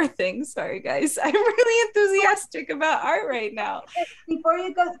one more thing. Sorry, guys. I'm really enthusiastic about art right now. Before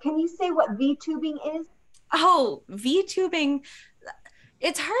you go, can you say what VTubing is? Oh, VTubing.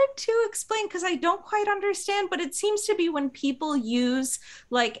 It's hard to explain because I don't quite understand, but it seems to be when people use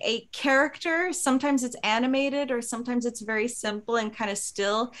like a character, sometimes it's animated or sometimes it's very simple and kind of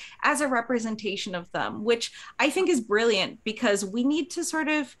still, as a representation of them, which I think is brilliant because we need to sort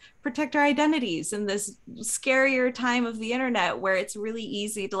of protect our identities in this scarier time of the internet where it's really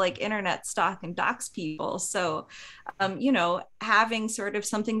easy to like internet stalk and dox people. So, having sort of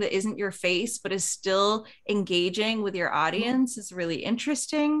something that isn't your face, but is still engaging with your audience is really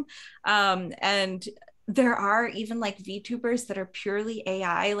interesting. And there are even like VTubers that are purely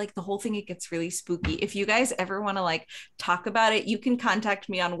AI, like the whole thing, it gets really spooky. If you guys ever want to like talk about it, you can contact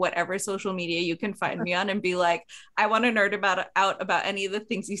me on whatever social media you can find me on and be like, I want to nerd out about any of the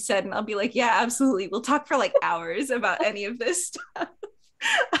things you said. And I'll be like, yeah, absolutely. We'll talk for like hours about any of this stuff.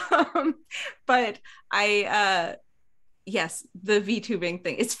 But yes, the VTubing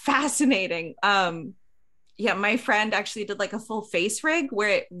thing, it's fascinating. My friend actually did like a full face rig where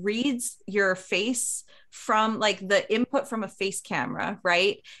it reads your face from like the input from a face camera,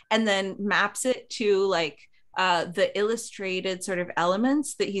 right? And then maps it to like the illustrated sort of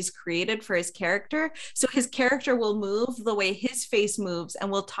elements that he's created for his character. So his character will move the way his face moves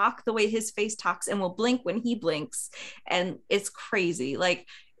and will talk the way his face talks and will blink when he blinks. And it's crazy. Like,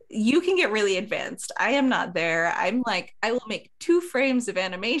 you can get really advanced. I am not there. I'm like, I will make 2 frames of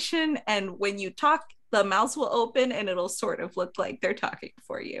animation, and when you talk, the mouths will open and it'll sort of look like they're talking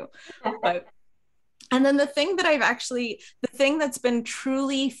for you. But and then the thing that's been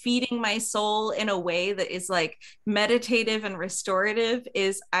truly feeding my soul in a way that is like meditative and restorative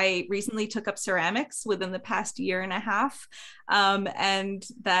is I recently took up ceramics within the past year and a half. And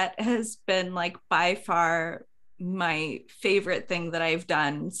that has been like by far my favorite thing that I've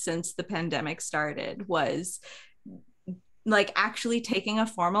done since the pandemic started, was like actually taking a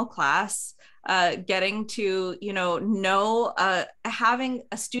formal class, getting to, having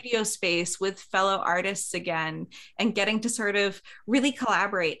a studio space with fellow artists again, and getting to sort of really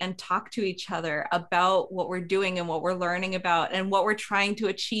collaborate and talk to each other about what we're doing and what we're learning about and what we're trying to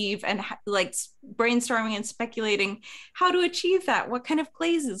achieve, and like brainstorming and speculating how to achieve that, what kind of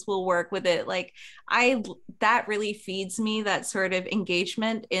glazes will work with it. Like, that really feeds me, that sort of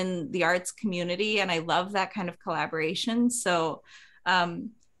engagement in the arts community, and I love that kind of collaboration. So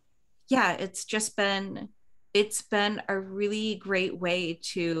yeah, it's been a really great way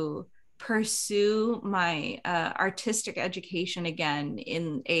to pursue my artistic education again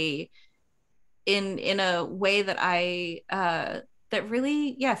in a way that that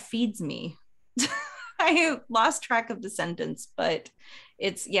really, yeah, feeds me. I lost track of the sentence, but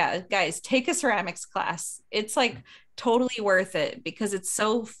it's, yeah, guys, take a ceramics class. It's like totally worth it because it's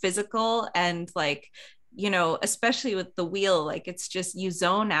so physical, and like, especially with the wheel, like it's just, you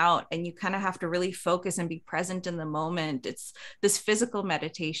zone out and you kind of have to really focus and be present in the moment. It's this physical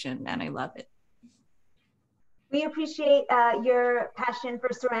meditation, and I love it. We appreciate your passion for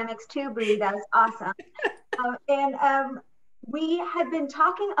ceramics too, Bree. That's awesome. We had been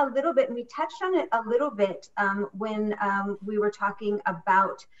talking a little bit, and we touched on it a little bit when we were talking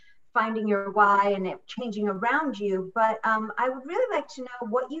about finding your why and it changing around you. But I would really like to know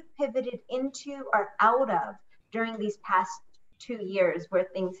what you've pivoted into or out of during these past 2 years where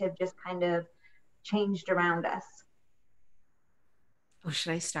things have just kind of changed around us. Oh,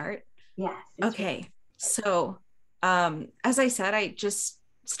 should I start? Yes. Okay. So, as I said, I just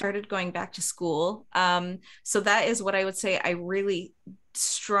started going back to school. So that is what I would say I really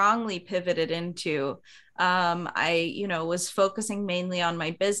strongly pivoted into. I, was focusing mainly on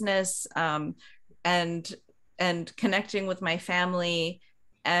my business, and connecting with my family,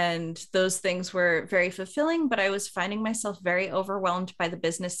 and those things were very fulfilling, but I was finding myself very overwhelmed by the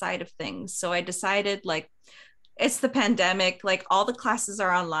business side of things. So I decided, like, it's the pandemic, like all the classes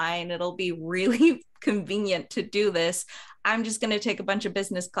are online, it'll be really convenient to do this. I'm just going to take a bunch of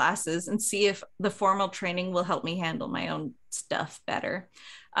business classes and see if the formal training will help me handle my own stuff better.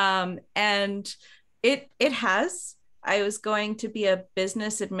 And it has. I was going to be a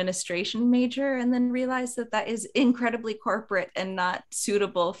business administration major, and then realized that is incredibly corporate and not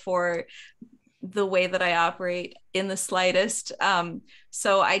suitable for the way that I operate in the slightest.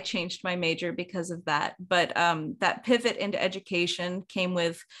 So I changed my major because of that. But that pivot into education came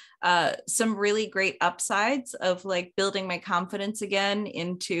with some really great upsides of like building my confidence again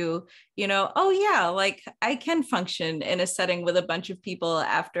into, oh yeah, like I can function in a setting with a bunch of people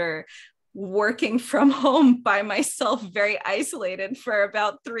after working from home by myself, very isolated for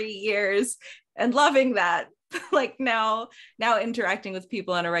about 3 years, and loving that. Like now interacting with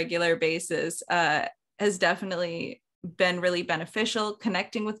people on a regular basis has definitely been really beneficial.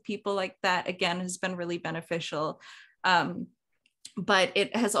 Connecting with people like that again has been really beneficial, but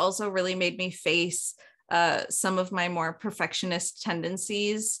it has also really made me face some of my more perfectionist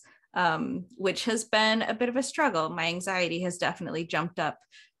tendencies, which has been a bit of a struggle. My anxiety has definitely jumped up,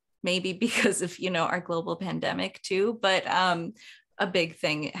 maybe because of our global pandemic too, but a big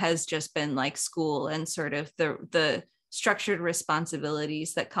thing has just been like school and sort of the structured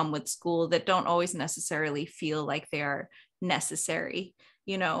responsibilities that come with school that don't always necessarily feel like they are necessary,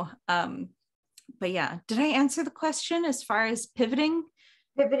 but yeah, did I answer the question as far as pivoting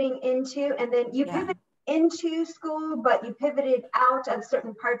into, and then you pivoted into school, but you pivoted out of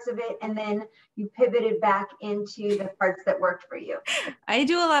certain parts of it, and then you pivoted back into the parts that worked for you? I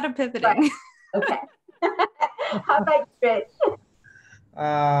do a lot of pivoting. Right. Okay. How about you, Rich?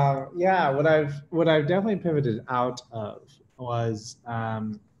 Yeah, what I've definitely pivoted out of was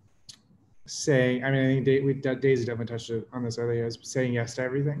saying, I mean, I think Daisy definitely touched on this earlier, is saying yes to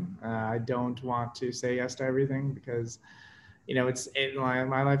everything. I don't want to say yes to everything because,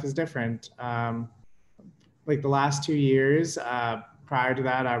 my life is different. Like the last 2 years, prior to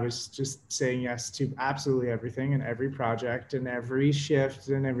that, I was just saying yes to absolutely everything and every project and every shift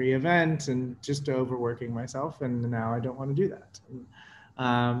and every event and just overworking myself. And now I don't want to do that.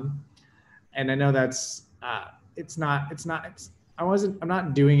 And I know that's, I'm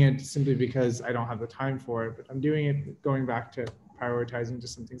not doing it simply because I don't have the time for it, but I'm doing it going back to prioritizing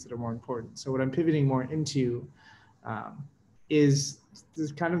just some things that are more important. So what I'm pivoting more into is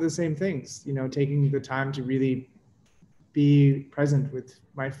kind of the same things, taking the time to really be present with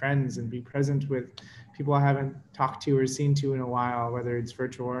my friends and be present with people I haven't talked to or seen to in a while, whether it's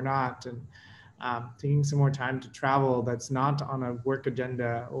virtual or not, and taking some more time to travel that's not on a work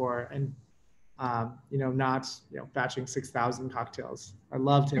agenda not batching 6,000 cocktails. I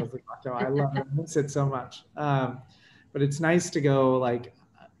love Tales of the Cocktail. I love it. I miss it so much. But it's nice to go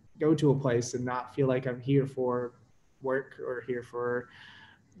to a place and not feel like I'm here for work or here for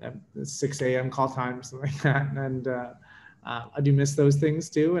 6 a.m. call time, something like that. And I do miss those things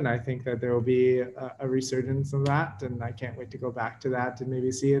too. And I think that there will be a resurgence of that. And I can't wait to go back to that and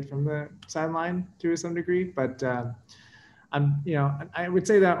maybe see it from the sideline to some degree. But I would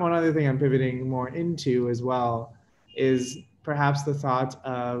say that one other thing I'm pivoting more into as well is perhaps the thought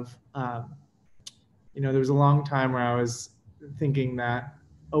of, there was a long time where I was thinking that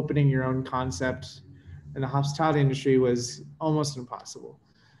opening your own concept in the hospitality industry was almost impossible.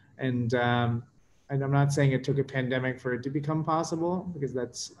 And I'm not saying it took a pandemic for it to become possible, because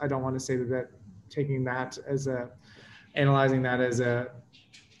I don't want to say that taking that as analyzing that as a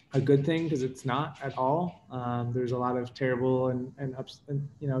good thing, because it's not at all. There's a lot of terrible and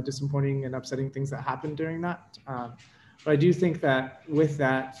disappointing and upsetting things that happened during that. But I do think that with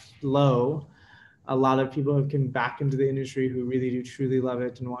that low, a lot of people have come back into the industry who really do truly love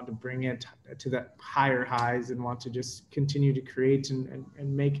it and want to bring it to the higher highs and want to just continue to create and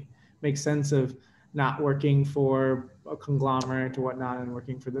make sense of not working for a conglomerate or whatnot and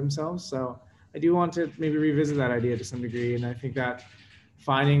working for themselves. So I do want to maybe revisit that idea to some degree. And I think that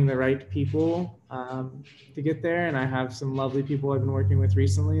finding the right people to get there. And I have some lovely people I've been working with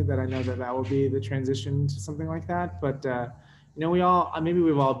recently that I know that will be the transition to something like that. But we've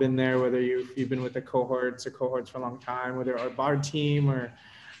all been there, whether you've been with the cohorts for a long time, whether our bar team or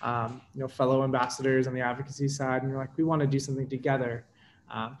fellow ambassadors on the advocacy side, and you're like, we want to do something together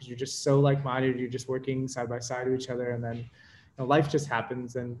because you're just so like-minded, you're just working side by side to each other, and then life just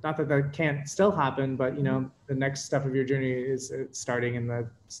happens. And not that can't still happen, but the next step of your journey is starting, and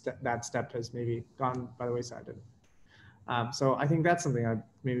that step has maybe gone by the wayside. So I think that's something I'm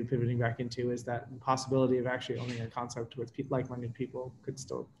maybe pivoting back into, is that possibility of actually owning a concept with like-minded people could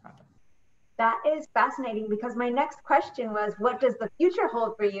still happen. That is fascinating, because my next question was, what does the future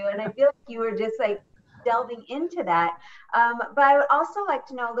hold for you? And I feel like you were just like delving into that. But I would also like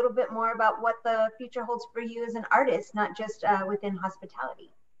to know a little bit more about what the future holds for you as an artist, not just within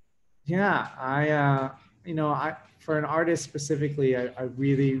hospitality. Yeah, for an artist specifically, I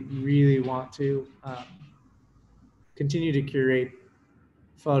really, really want to continue to curate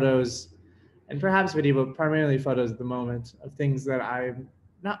photos and perhaps video, but primarily photos at the moment, of things that I'm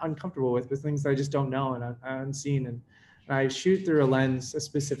not uncomfortable with, but things that I just don't know and I haven't seen. And I shoot through a lens a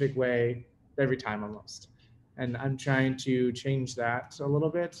specific way every time almost. And I'm trying to change that a little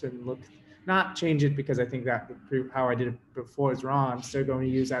bit and not change it because I think that how I did it before is wrong. I'm still going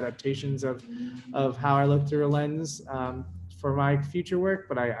to use adaptations of how I look through a lens for my future work,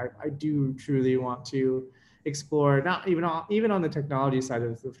 but I do truly want to explore, not even on the technology side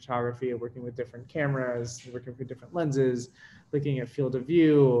of the photography, of working with different cameras, working with different lenses, looking at field of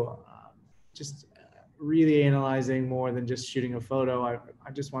view, just really analyzing more than just shooting a photo.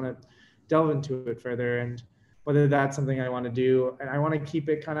 I just want to delve into it further, and whether that's something I want to do, and I want to keep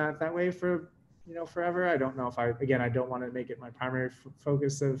it kind of that way for forever. I don't know if I don't want to make it my primary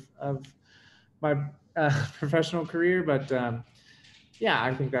focus of my professional career, but yeah,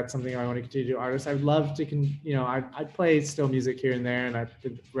 I think that's something I want to continue to do. Artists, I'd love to, I play still music here and there, and I'd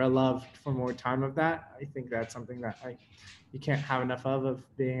love for more time of that. I think that's something that you can't have enough of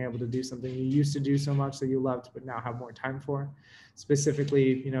being able to do something you used to do so much that you loved, but now have more time for.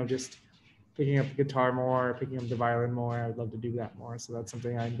 Specifically, just picking up the guitar more, picking up the violin more. I would love to do that more. So that's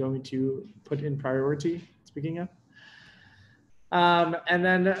something I'm going to put in priority, speaking of. And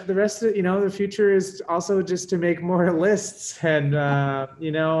then the rest of, the future is also just to make more lists and,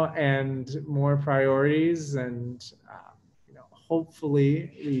 and more priorities. And,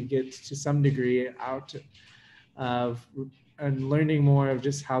 hopefully we get to some degree out of and learning more of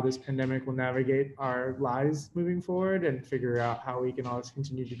just how this pandemic will navigate our lives moving forward, and figure out how we can always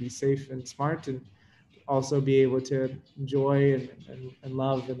continue to be safe and smart, and also be able to enjoy and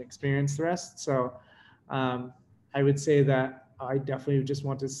love and experience the rest. So I would say that I definitely just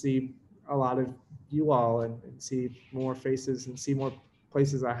want to see a lot of you all and see more faces and see more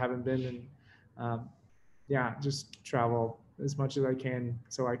places I haven't been, and yeah, just travel as much as I can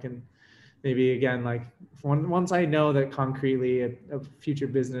so I can maybe again, like once I know that concretely a future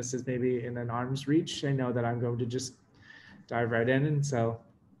business is maybe in an arm's reach, I know that I'm going to just dive right in. And so,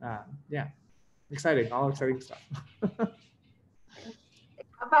 yeah, exciting, all exciting stuff.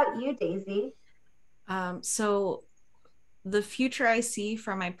 How about you, Daisy? So the future I see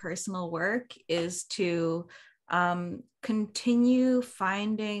for my personal work is to continue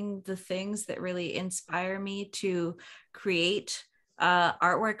finding the things that really inspire me to create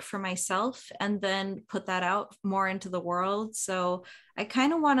artwork for myself and then put that out more into the world. So I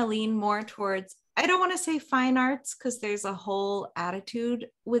kind of want to lean more towards, I don't want to say fine arts because there's a whole attitude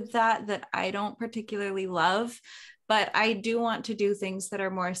with that I don't particularly love. But I do want to do things that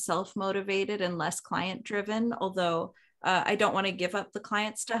are more self-motivated and less client-driven, although I don't want to give up the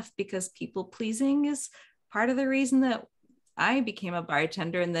client stuff because people pleasing is part of the reason that I became a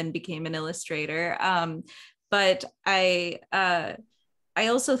bartender and then became an illustrator. But I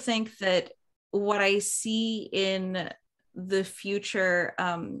also think that what I see in the future,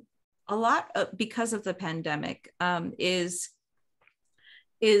 a lot because of the pandemic, is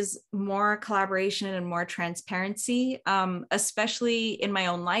more collaboration and more transparency, especially in my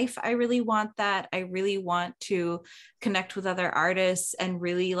own life. I really want that. I really want to connect with other artists and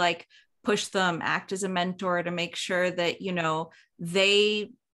really like push them, act as a mentor to make sure that, you know,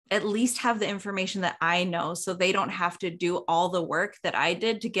 they at least have the information that I know so they don't have to do all the work that I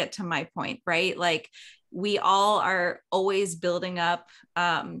did to get to my point, right? Like we all are always building up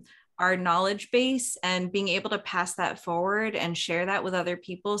our knowledge base and being able to pass that forward and share that with other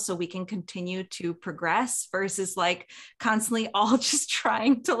people so we can continue to progress versus like constantly all just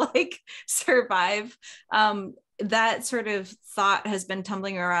trying to like survive. That sort of thought has been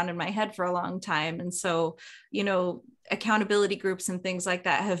tumbling around in my head for a long time. And so, you know, accountability groups and things like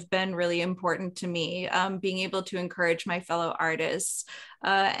that have been really important to me, being able to encourage my fellow artists.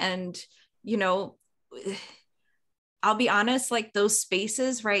 And, you know, I'll be honest, like those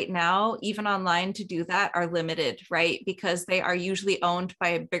spaces right now, even online to do that are limited, right? Because they are usually owned by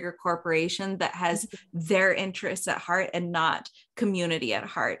a bigger corporation that has their interests at heart and not community at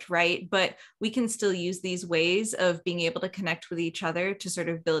heart, right? But we can still use these ways of being able to connect with each other to sort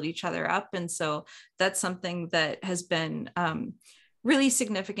of build each other up. And so that's something that has been really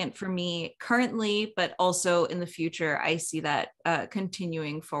significant for me currently, but also in the future, I see that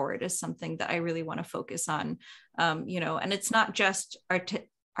continuing forward as something that I really want to focus on. You know, and it's not just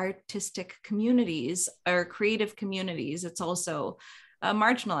artistic communities or creative communities, it's also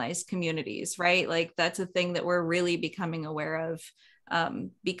marginalized communities, right? Like that's a thing that we're really becoming aware of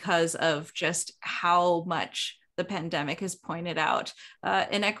because of just how much the pandemic has pointed out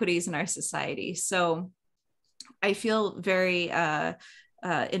inequities in our society. So I feel very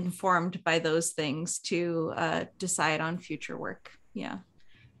informed by those things to decide on future work. Yeah.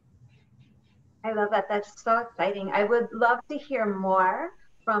 I love that. That's so exciting. I would love to hear more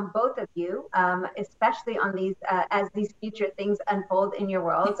from both of you, especially on these as these future things unfold in your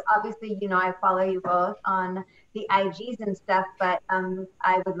worlds. Obviously, you know, I follow you both on the IGs and stuff, but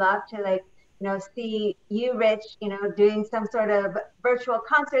I would love to like, you know, see you, Rich, you know, doing some sort of virtual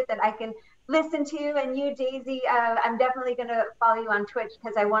concert that I can listen to, and you, Daisy, I'm definitely going to follow you on Twitch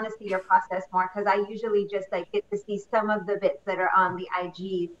because I want to see your process more, because I usually just like get to see some of the bits that are on the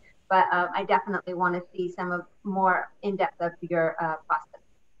IGs, but I definitely want to see some of more in depth of your process.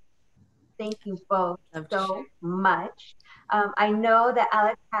 Thank you both so much. I know that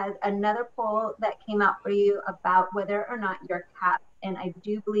Alex has another poll that came out for you about whether or not you're capped, and I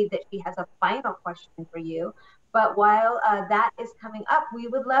do believe that she has a final question for you. But while that is coming up, we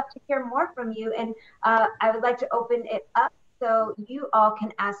would love to hear more from you, and I would like to open it up so you all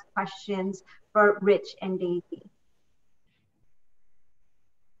can ask questions for Rich and Daisy.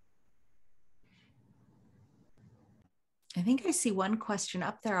 I think I see one question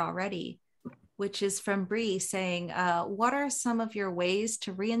up there already, which is from Bree saying, what are some of your ways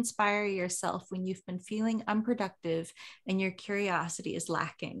to re-inspire yourself when you've been feeling unproductive and your curiosity is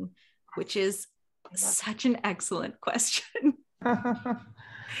lacking? Which is such an excellent question. I'll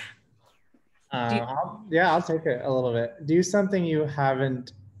take it a little bit. Do something you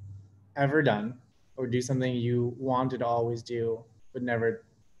haven't ever done, or do something you wanted to always do, but never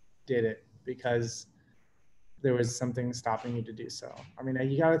did it because there was something stopping you to do so. I mean,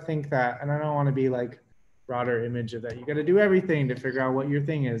 you got to think that, and I don't want to be like broader image of that. You got to do everything to figure out what your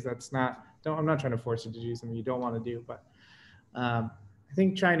thing is. That's not, I'm not trying to force you to do something you don't want to do, but I I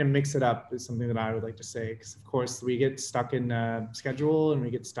think trying to mix it up is something that I would like to say, because of course we get stuck in schedule and we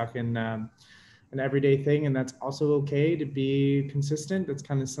get stuck in an everyday thing, and that's also okay to be consistent. That's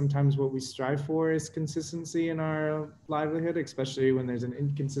kind of sometimes what we strive for, is consistency in our livelihood, especially when there's an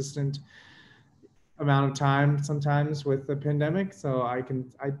inconsistent amount of time sometimes with the pandemic. So I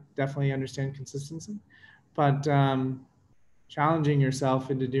definitely understand consistency, but challenging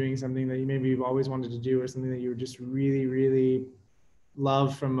yourself into doing something that you maybe you've always wanted to do, or something that you just really, really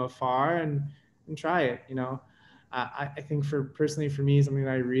love from afar, and try it, you know. I think personally for me, something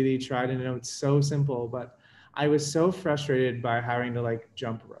that I really tried, and I know it's so simple, but I was so frustrated by having to like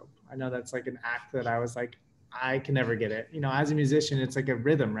jump rope. I know that's like an act that I was like, I can never get it. You know, as a musician, it's like a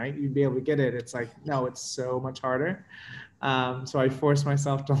rhythm, right? You'd be able to get it. It's like, no, it's so much harder. So I forced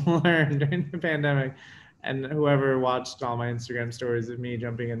myself to learn during the pandemic. And whoever watched all my Instagram stories of me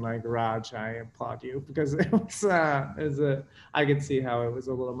jumping in my garage, I applaud you, because it was I could see how it was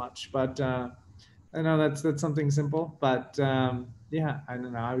a little much, but I know that's something simple, but yeah, I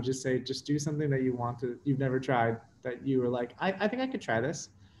don't know. I would just say, just do something that you've never tried, that you were like, I think I could try this.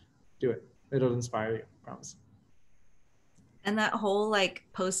 Do it. It'll inspire you, I promise. And that whole like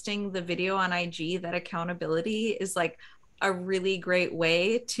posting the video on IG, that accountability is like a really great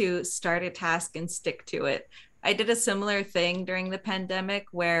way to start a task and stick to it. I did a similar thing during the pandemic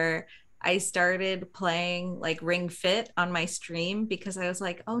where I started playing like Ring Fit on my stream, because I was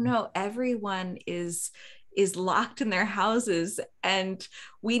like, oh no, everyone is locked in their houses, and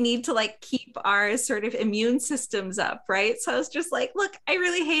we need to like keep our sort of immune systems up, right? So I was just like, look, I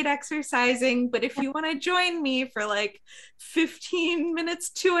really hate exercising, but if you want to join me for like 15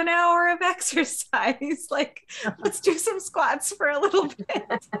 minutes to an hour of exercise, like let's do some squats for a little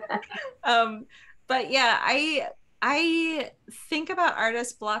bit. But yeah, I think about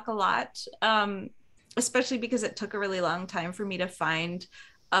artist block a lot, especially because it took a really long time for me to find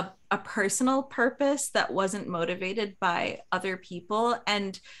a personal purpose that wasn't motivated by other people.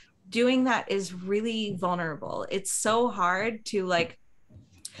 And doing that is really vulnerable. It's so hard to like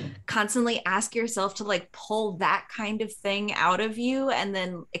constantly ask yourself to like pull that kind of thing out of you and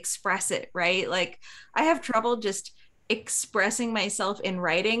then express it, right? Like I have trouble just expressing myself in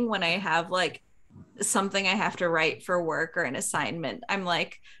writing when I have like something I have to write for work or an assignment. I'm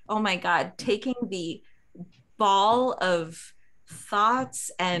like, oh my God, taking the ball of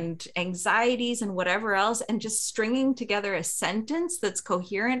thoughts and anxieties and whatever else and just stringing together a sentence that's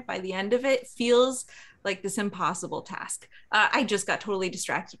coherent by the end of it feels like this impossible task. I just got totally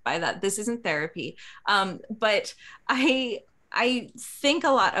distracted by that. This isn't therapy. But I think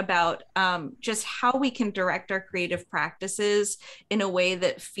a lot about just how we can direct our creative practices in a way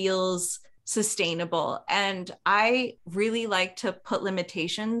that feels sustainable. And I really like to put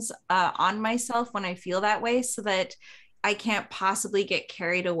limitations on myself when I feel that way, so that I can't possibly get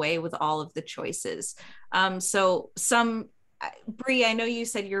carried away with all of the choices. Bree, I know you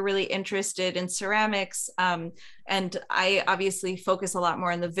said you're really interested in ceramics, and I obviously focus a lot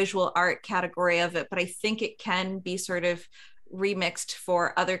more in the visual art category of it, but I think it can be sort of remixed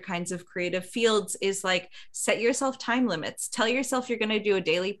for other kinds of creative fields. Is like, set yourself time limits. Tell yourself you're going to do a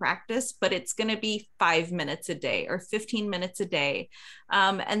daily practice, but it's going to be 5 minutes a day or 15 minutes a day.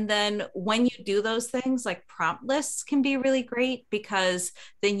 And then when you do those things, like prompt lists can be really great, because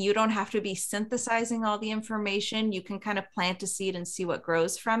then you don't have to be synthesizing all the information. You can kind of plant a seed and see what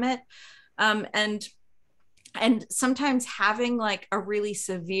grows from it. And sometimes having like a really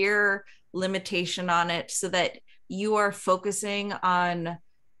severe limitation on it, so that you are focusing on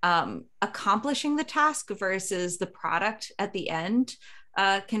accomplishing the task versus the product at the end,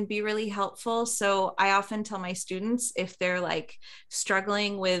 can be really helpful. So I often tell my students, if they're like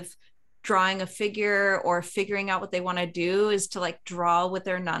struggling with drawing a figure or figuring out what they want to do, is to like draw with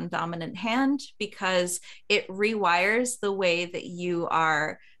their non-dominant hand, because it rewires the way that you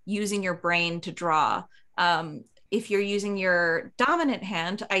are using your brain to draw. If you're using your dominant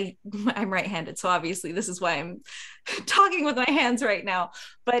hand, I'm right-handed, so obviously this is why I'm talking with my hands right now.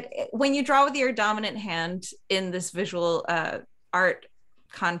 But when you draw with your dominant hand in this visual art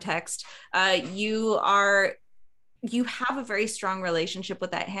context, you have a very strong relationship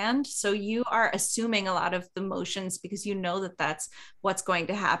with that hand. So you are assuming a lot of the motions, because you know that that's what's going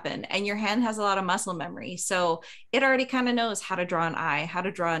to happen. And your hand has a lot of muscle memory. So it already kind of knows how to draw an eye, how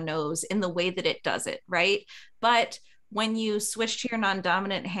to draw a nose in the way that it does it, right? But when you switch to your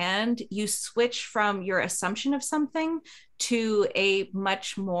non-dominant hand, you switch from your assumption of something to a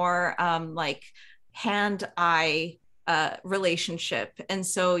much more like hand-eye relationship. And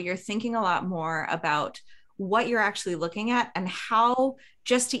so you're thinking a lot more about what you're actually looking at and how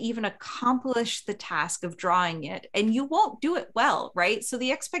just to even accomplish the task of drawing it. And you won't do it well, right? So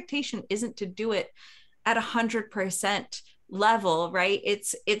the expectation isn't to do it at 100% level, right?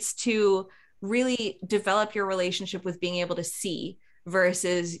 It's to really develop your relationship with being able to see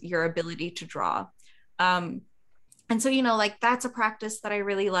versus your ability to draw. Um, and so, you know, like that's a practice that I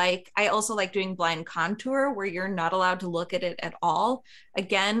really like. I also like doing blind contour where you're not allowed to look at it at all.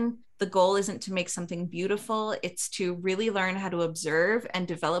 Again, the goal isn't to make something beautiful, it's to really learn how to observe and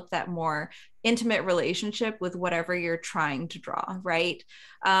develop that more intimate relationship with whatever you're trying to draw, right?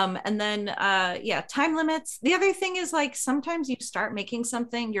 And then, yeah, time limits. The other thing is like sometimes you start making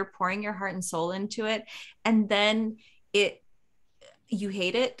something, you're pouring your heart and soul into it, and then it you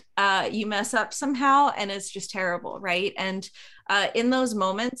hate it, you mess up somehow, and it's just terrible, right? And in those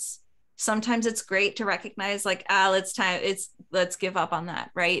moments, sometimes it's great to recognize like, let's give up on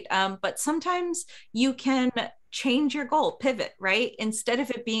that, right? But sometimes you can change your goal, pivot, right? Instead of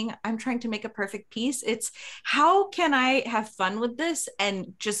it being, I'm trying to make a perfect piece, it's how can I have fun with this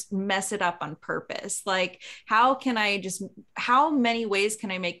and just mess it up on purpose? Like, how many ways can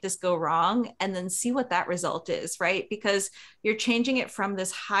I make this go wrong? And then see what that result is, right? Because you're changing it from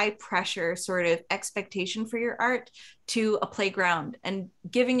this high pressure sort of expectation for your art to a playground and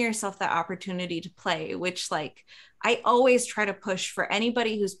giving yourself that opportunity to play, which like I always try to push for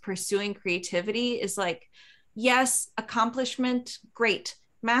anybody who's pursuing creativity is like, yes, accomplishment, great.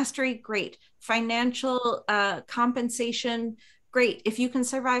 Mastery, great. Financial compensation, great. If you can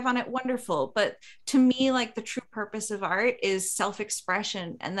survive on it, wonderful. But to me, like the true purpose of art is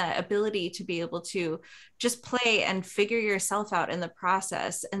self-expression and that ability to be able to just play and figure yourself out in the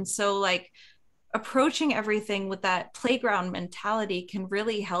process. And so like approaching everything with that playground mentality can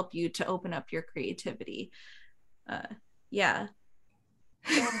really help you to open up your creativity. Yeah.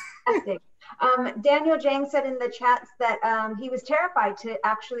 Fantastic. Daniel Jang said in the chats that he was terrified to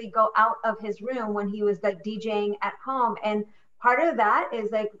actually go out of his room when he was like DJing at home. And part of that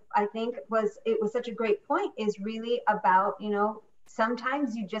is like, I think it was such a great point, is really about, you know,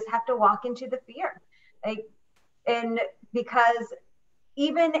 sometimes you just have to walk into the fear. Like, and because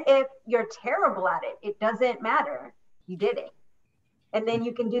even if you're terrible at it, it doesn't matter. You did it. And then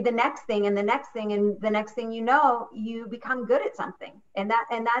you can do the next thing and the next thing, and the next thing you know, you become good at something. And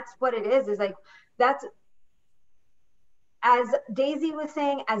that's what it is like, that's, as Daisy was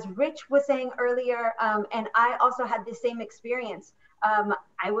saying, as Rich was saying earlier, and I also had the same experience.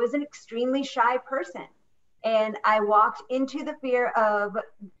 I was an extremely shy person, and I walked into the fear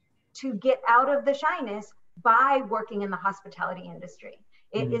to get out of the shyness by working in the hospitality industry.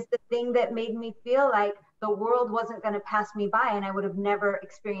 It is the thing that made me feel like the world wasn't going to pass me by and I would have never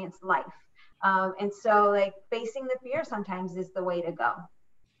experienced life. And so like facing the fear sometimes is the way to go.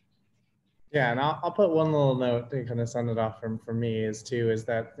 Yeah, and I'll put one little note to kind of send it off from me is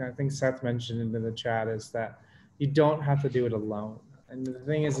that I think Seth mentioned in the chat is that you don't have to do it alone. And the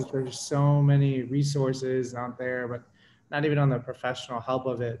thing is there's so many resources out there, but not even on the professional help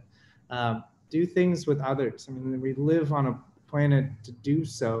of it. Do things with others. I mean, we live on a planet to do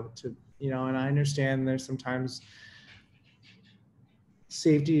so, to, you know, and I understand there's sometimes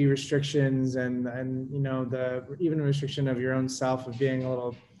safety restrictions and you know, the even restriction of your own self of being a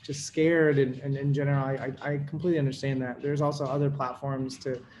little just scared, and in general, I completely understand that. There's also other platforms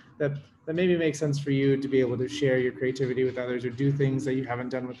that maybe make sense for you to be able to share your creativity with others or do things that you haven't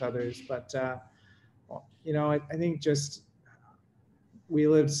done with others. But you know, I think just we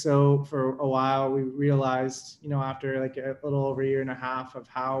lived so for a while, we realized, you know, after like a little over a year and a half of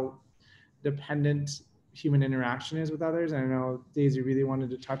how dependent human interaction is with others. And I know Daisy really wanted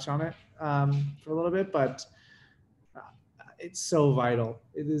to touch on it for a little bit, but it's so vital.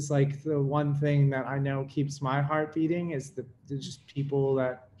 It is like the one thing that I know keeps my heart beating is the just people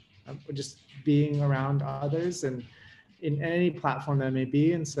that just being around others and in any platform that may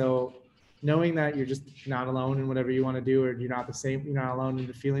be. And so knowing that you're just not alone in whatever you want to do, or you're not alone in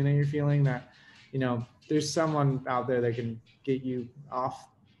the feeling that you're feeling, that, you know, there's someone out there that can get you off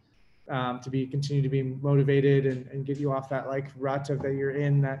to continue to be motivated and get you off that like rut of that you're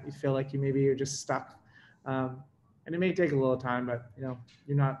in, that you feel like you're just stuck. And it may take a little time, but you know,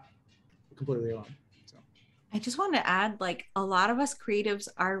 you're not completely alone. So I just want to add, like, a lot of us creatives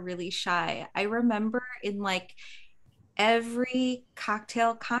are really shy. I remember in like every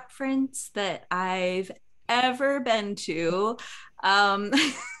cocktail conference that I've ever been to, I'm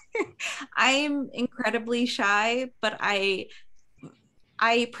incredibly shy, but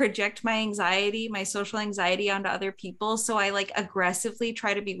I project my anxiety, my social anxiety onto other people. So I like aggressively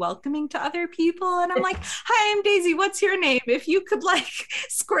try to be welcoming to other people. And I'm like, hi, I'm Daisy. What's your name? If you could like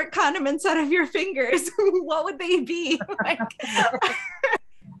squirt condiments out of your fingers, what would they be? Like,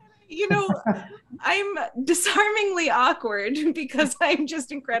 you know, I'm disarmingly awkward because I'm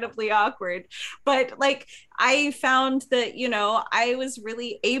just incredibly awkward. But like, I found that, you know, I was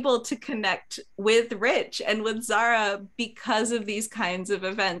really able to connect with Rich and with Zahra because of these kinds of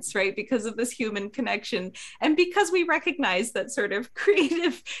events, right? Because of this human connection. And because we recognize that sort of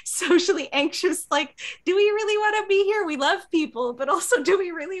creative, socially anxious, like, do we really want to be here? We love people, but also, do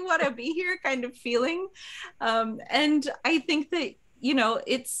we really want to be here kind of feeling? And I think that, you know,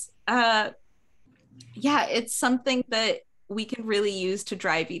 it's something that we can really use to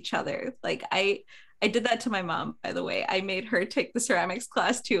drive each other. Like I did that to my mom, by the way. I made her take the ceramics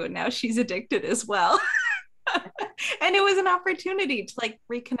class too, and now she's addicted as well. And it was an opportunity to like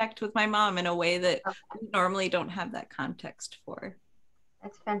reconnect with my mom in a way that we normally don't have that context for.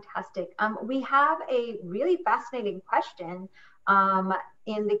 That's fantastic. We have a really fascinating question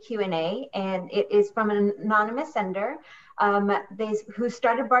in the Q&A, and it is from an anonymous sender who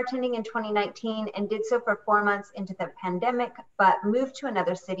started bartending in 2019 and did so for 4 months into the pandemic, but moved to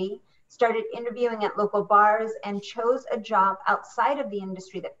another city, started interviewing at local bars, and chose a job outside of the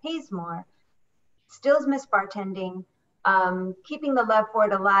industry that pays more. Stills miss bartending, keeping the love for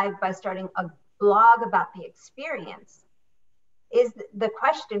it alive by starting a blog about the experience. Is the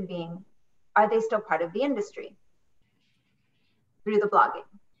question being, are they still part of the industry through the blogging?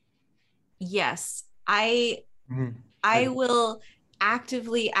 Yes, I will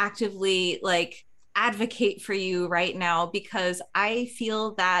actively like advocate for you right now, because I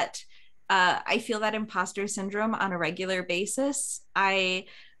feel that imposter syndrome on a regular basis. I,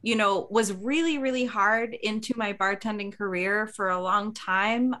 you know, was really hard into my bartending career for a long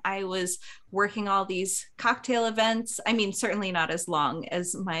time. I was working all these cocktail events. I mean, certainly not as long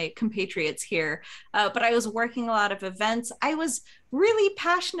as my compatriots here, but I was working a lot of events. I was really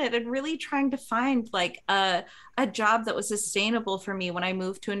passionate and really trying to find like a job that was sustainable for me when I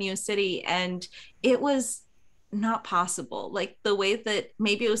moved to a new city. And it was not possible. Like the way that,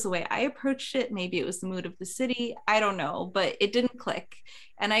 maybe it was the way I approached it, maybe it was the mood of the city, I don't know, but it didn't click.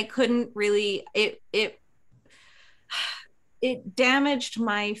 And I couldn't really, it damaged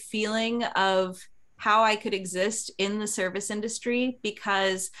my feeling of how I could exist in the service industry,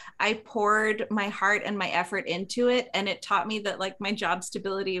 because I poured my heart and my effort into it. And it taught me that like my job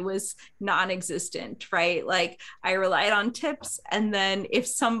stability was non-existent, right? Like I relied on tips. And then if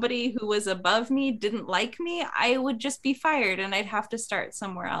somebody who was above me didn't like me, I would just be fired and I'd have to start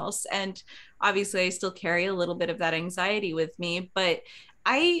somewhere else. And obviously I still carry a little bit of that anxiety with me, but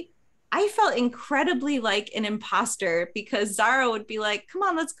I felt incredibly like an imposter, because Zahra would be like, come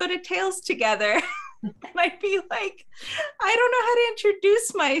on, let's go to Tales together. And I'd be like, I don't know how to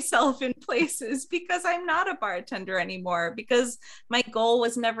introduce myself in places, because I'm not a bartender anymore, because my goal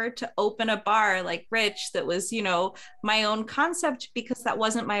was never to open a bar like Rich that was, you know, my own concept, because that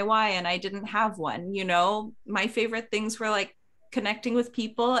wasn't my why and I didn't have one. You know, my favorite things were like connecting with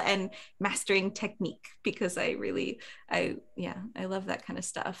people and mastering technique, because I love that kind of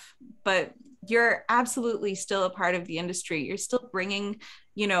stuff. But you're absolutely still a part of the industry. You're still bringing,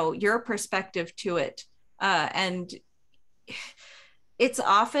 you know, your perspective to it. And it's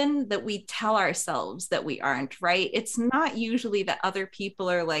often that we tell ourselves that we aren't, right? It's not usually that other people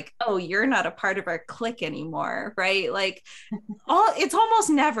are like, oh, you're not a part of our clique anymore, right? Like it's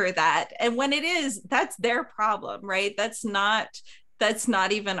almost never that. And when it is, that's their problem, right? That's not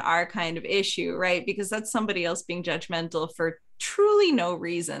even our kind of issue, right? Because that's somebody else being judgmental for truly no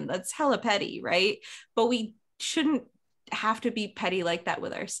reason. That's hella petty, right? But we shouldn't have to be petty like that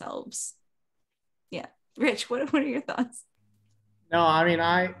with ourselves. Yeah. Rich, what are your thoughts? No, I mean,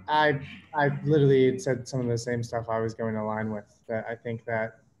 I literally said some of the same stuff I was going to line with. That I think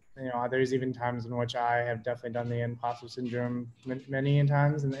that, you know, there's even times in which I have definitely done the imposter syndrome many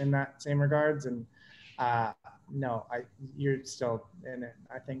times in that same regards. And no, you're still in it,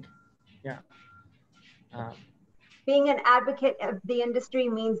 I think. Yeah. Being an advocate of the industry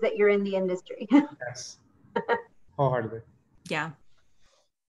means that you're in the industry. Yes. Wholeheartedly. Yeah.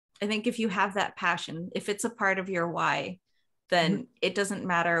 I think if you have that passion, if it's a part of your why, then it doesn't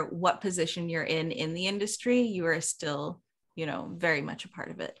matter what position you're in the industry, you are still, you know, very much a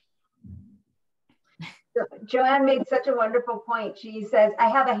part of it. Joanne made such a wonderful point. She says, I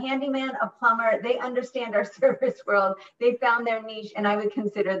have a handyman, a plumber. They understand our service world. They found their niche, and I would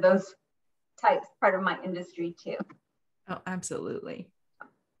consider those types part of my industry too. Oh, absolutely.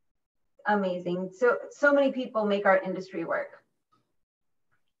 Amazing. So many people make our industry work.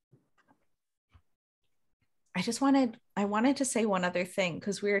 I wanted to say one other thing,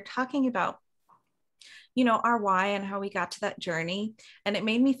 because we were talking about, you know, our why and how we got to that journey. And it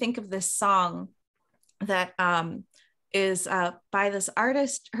made me think of this song that is by this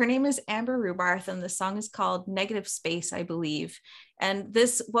artist. Her name is Amber Rubarth, and the song is called Negative Space, I believe. And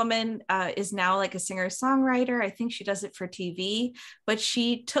this woman is now like a singer-songwriter. I think she does it for TV, but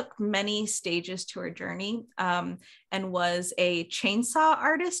she took many stages to her journey, and was a chainsaw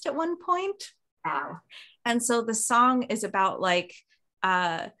artist at one point. Wow. And so the song is about like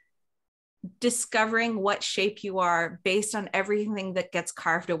discovering what shape you are based on everything that gets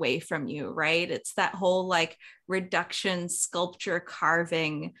carved away from you, right? It's that whole like reduction, sculpture,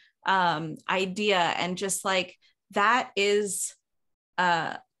 carving idea. And just like that is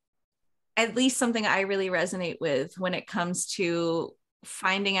at least something I really resonate with when it comes to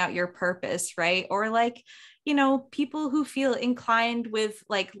finding out your purpose, right? Or like, you know, people who feel inclined with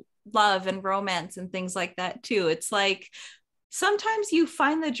like love and romance and things like that too. It's like, sometimes you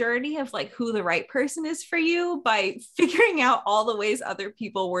find the journey of like who the right person is for you by figuring out all the ways other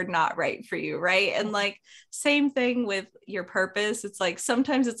people were not right for you, right? And like same thing with your purpose. It's like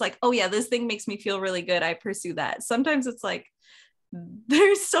sometimes it's like, oh yeah, this thing makes me feel really good, I pursue that. Sometimes it's like,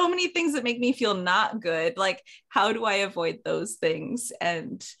 there's so many things that make me feel not good. Like, how do I avoid those things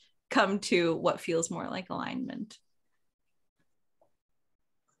and come to what feels more like alignment?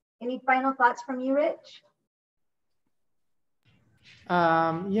 Any final thoughts from you, Rich?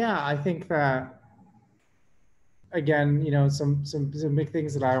 Yeah, I think that, again, you know, some big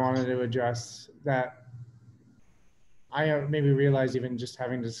things that I wanted to address that I maybe realized even just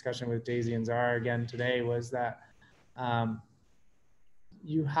having a discussion with Daisy and Zahra again today was that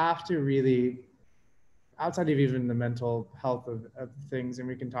you have to really, outside of even the mental health of things, and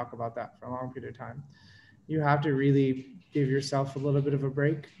we can talk about that for a long period of time, you have to really give yourself a little bit of a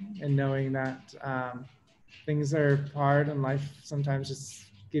break, and knowing that things are hard and life sometimes just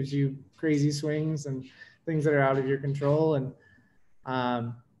gives you crazy swings and things that are out of your control. And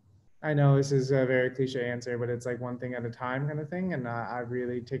I know this is a very cliche answer, but it's like one thing at a time kind of thing. And I've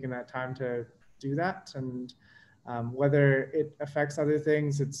really taken that time to do that. And whether it affects other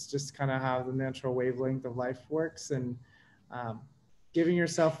things, it's just kind of how the natural wavelength of life works. And giving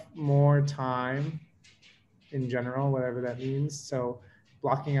yourself more time in general, whatever that means. So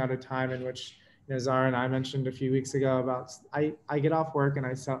blocking out a time in which, you know, Zahra and I mentioned a few weeks ago about, I get off work and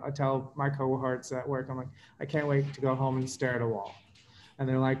I tell my cohorts at work, I'm like, I can't wait to go home and stare at a wall. And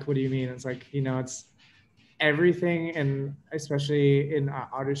they're like, what do you mean? It's like, you know, it's everything, and especially in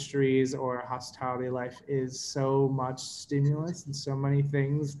artistries or hospitality life is so much stimulus and so many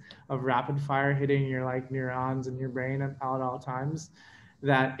things of rapid fire hitting your like neurons in your brain at all times,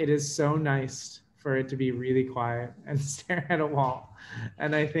 that it is so nice for it to be really quiet and stare at a wall.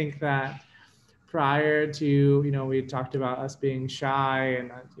 And I think that prior to, you know, we talked about us being shy,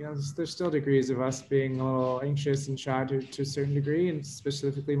 and you know, there's still degrees of us being a little anxious and shy to a certain degree, and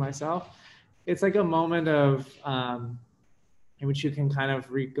specifically myself. It's like a moment of in which you can kind of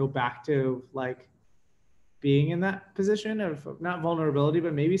go back to like being in that position of not vulnerability,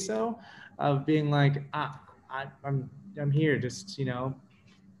 but maybe so, of being like, I'm here, just, you know,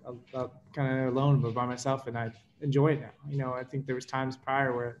 kind of alone but by myself, and I enjoy it now. You know, I think there was times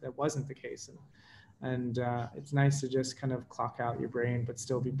prior where that wasn't the case, and it's nice to just kind of clock out your brain but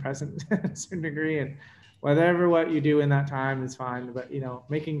still be present to a certain degree. And whatever what you do in that time is fine, but you know,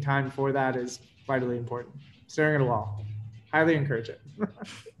 making time for that is vitally important. Staring at a wall, highly encourage it.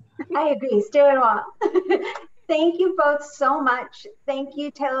 I agree, stare at a wall. Thank you both so much. Thank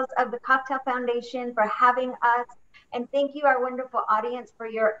you, Tales of the Cocktail Foundation, for having us. And thank you, our wonderful audience, for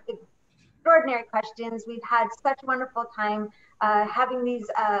your extraordinary questions. We've had such a wonderful time having these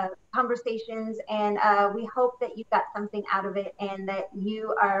conversations, and we hope that you got something out of it and that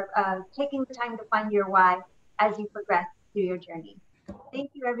you are taking the time to find your why as you progress through your journey.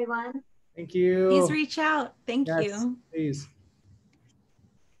 Thank you, everyone. Thank you. Please reach out. Thank Yes, you. please.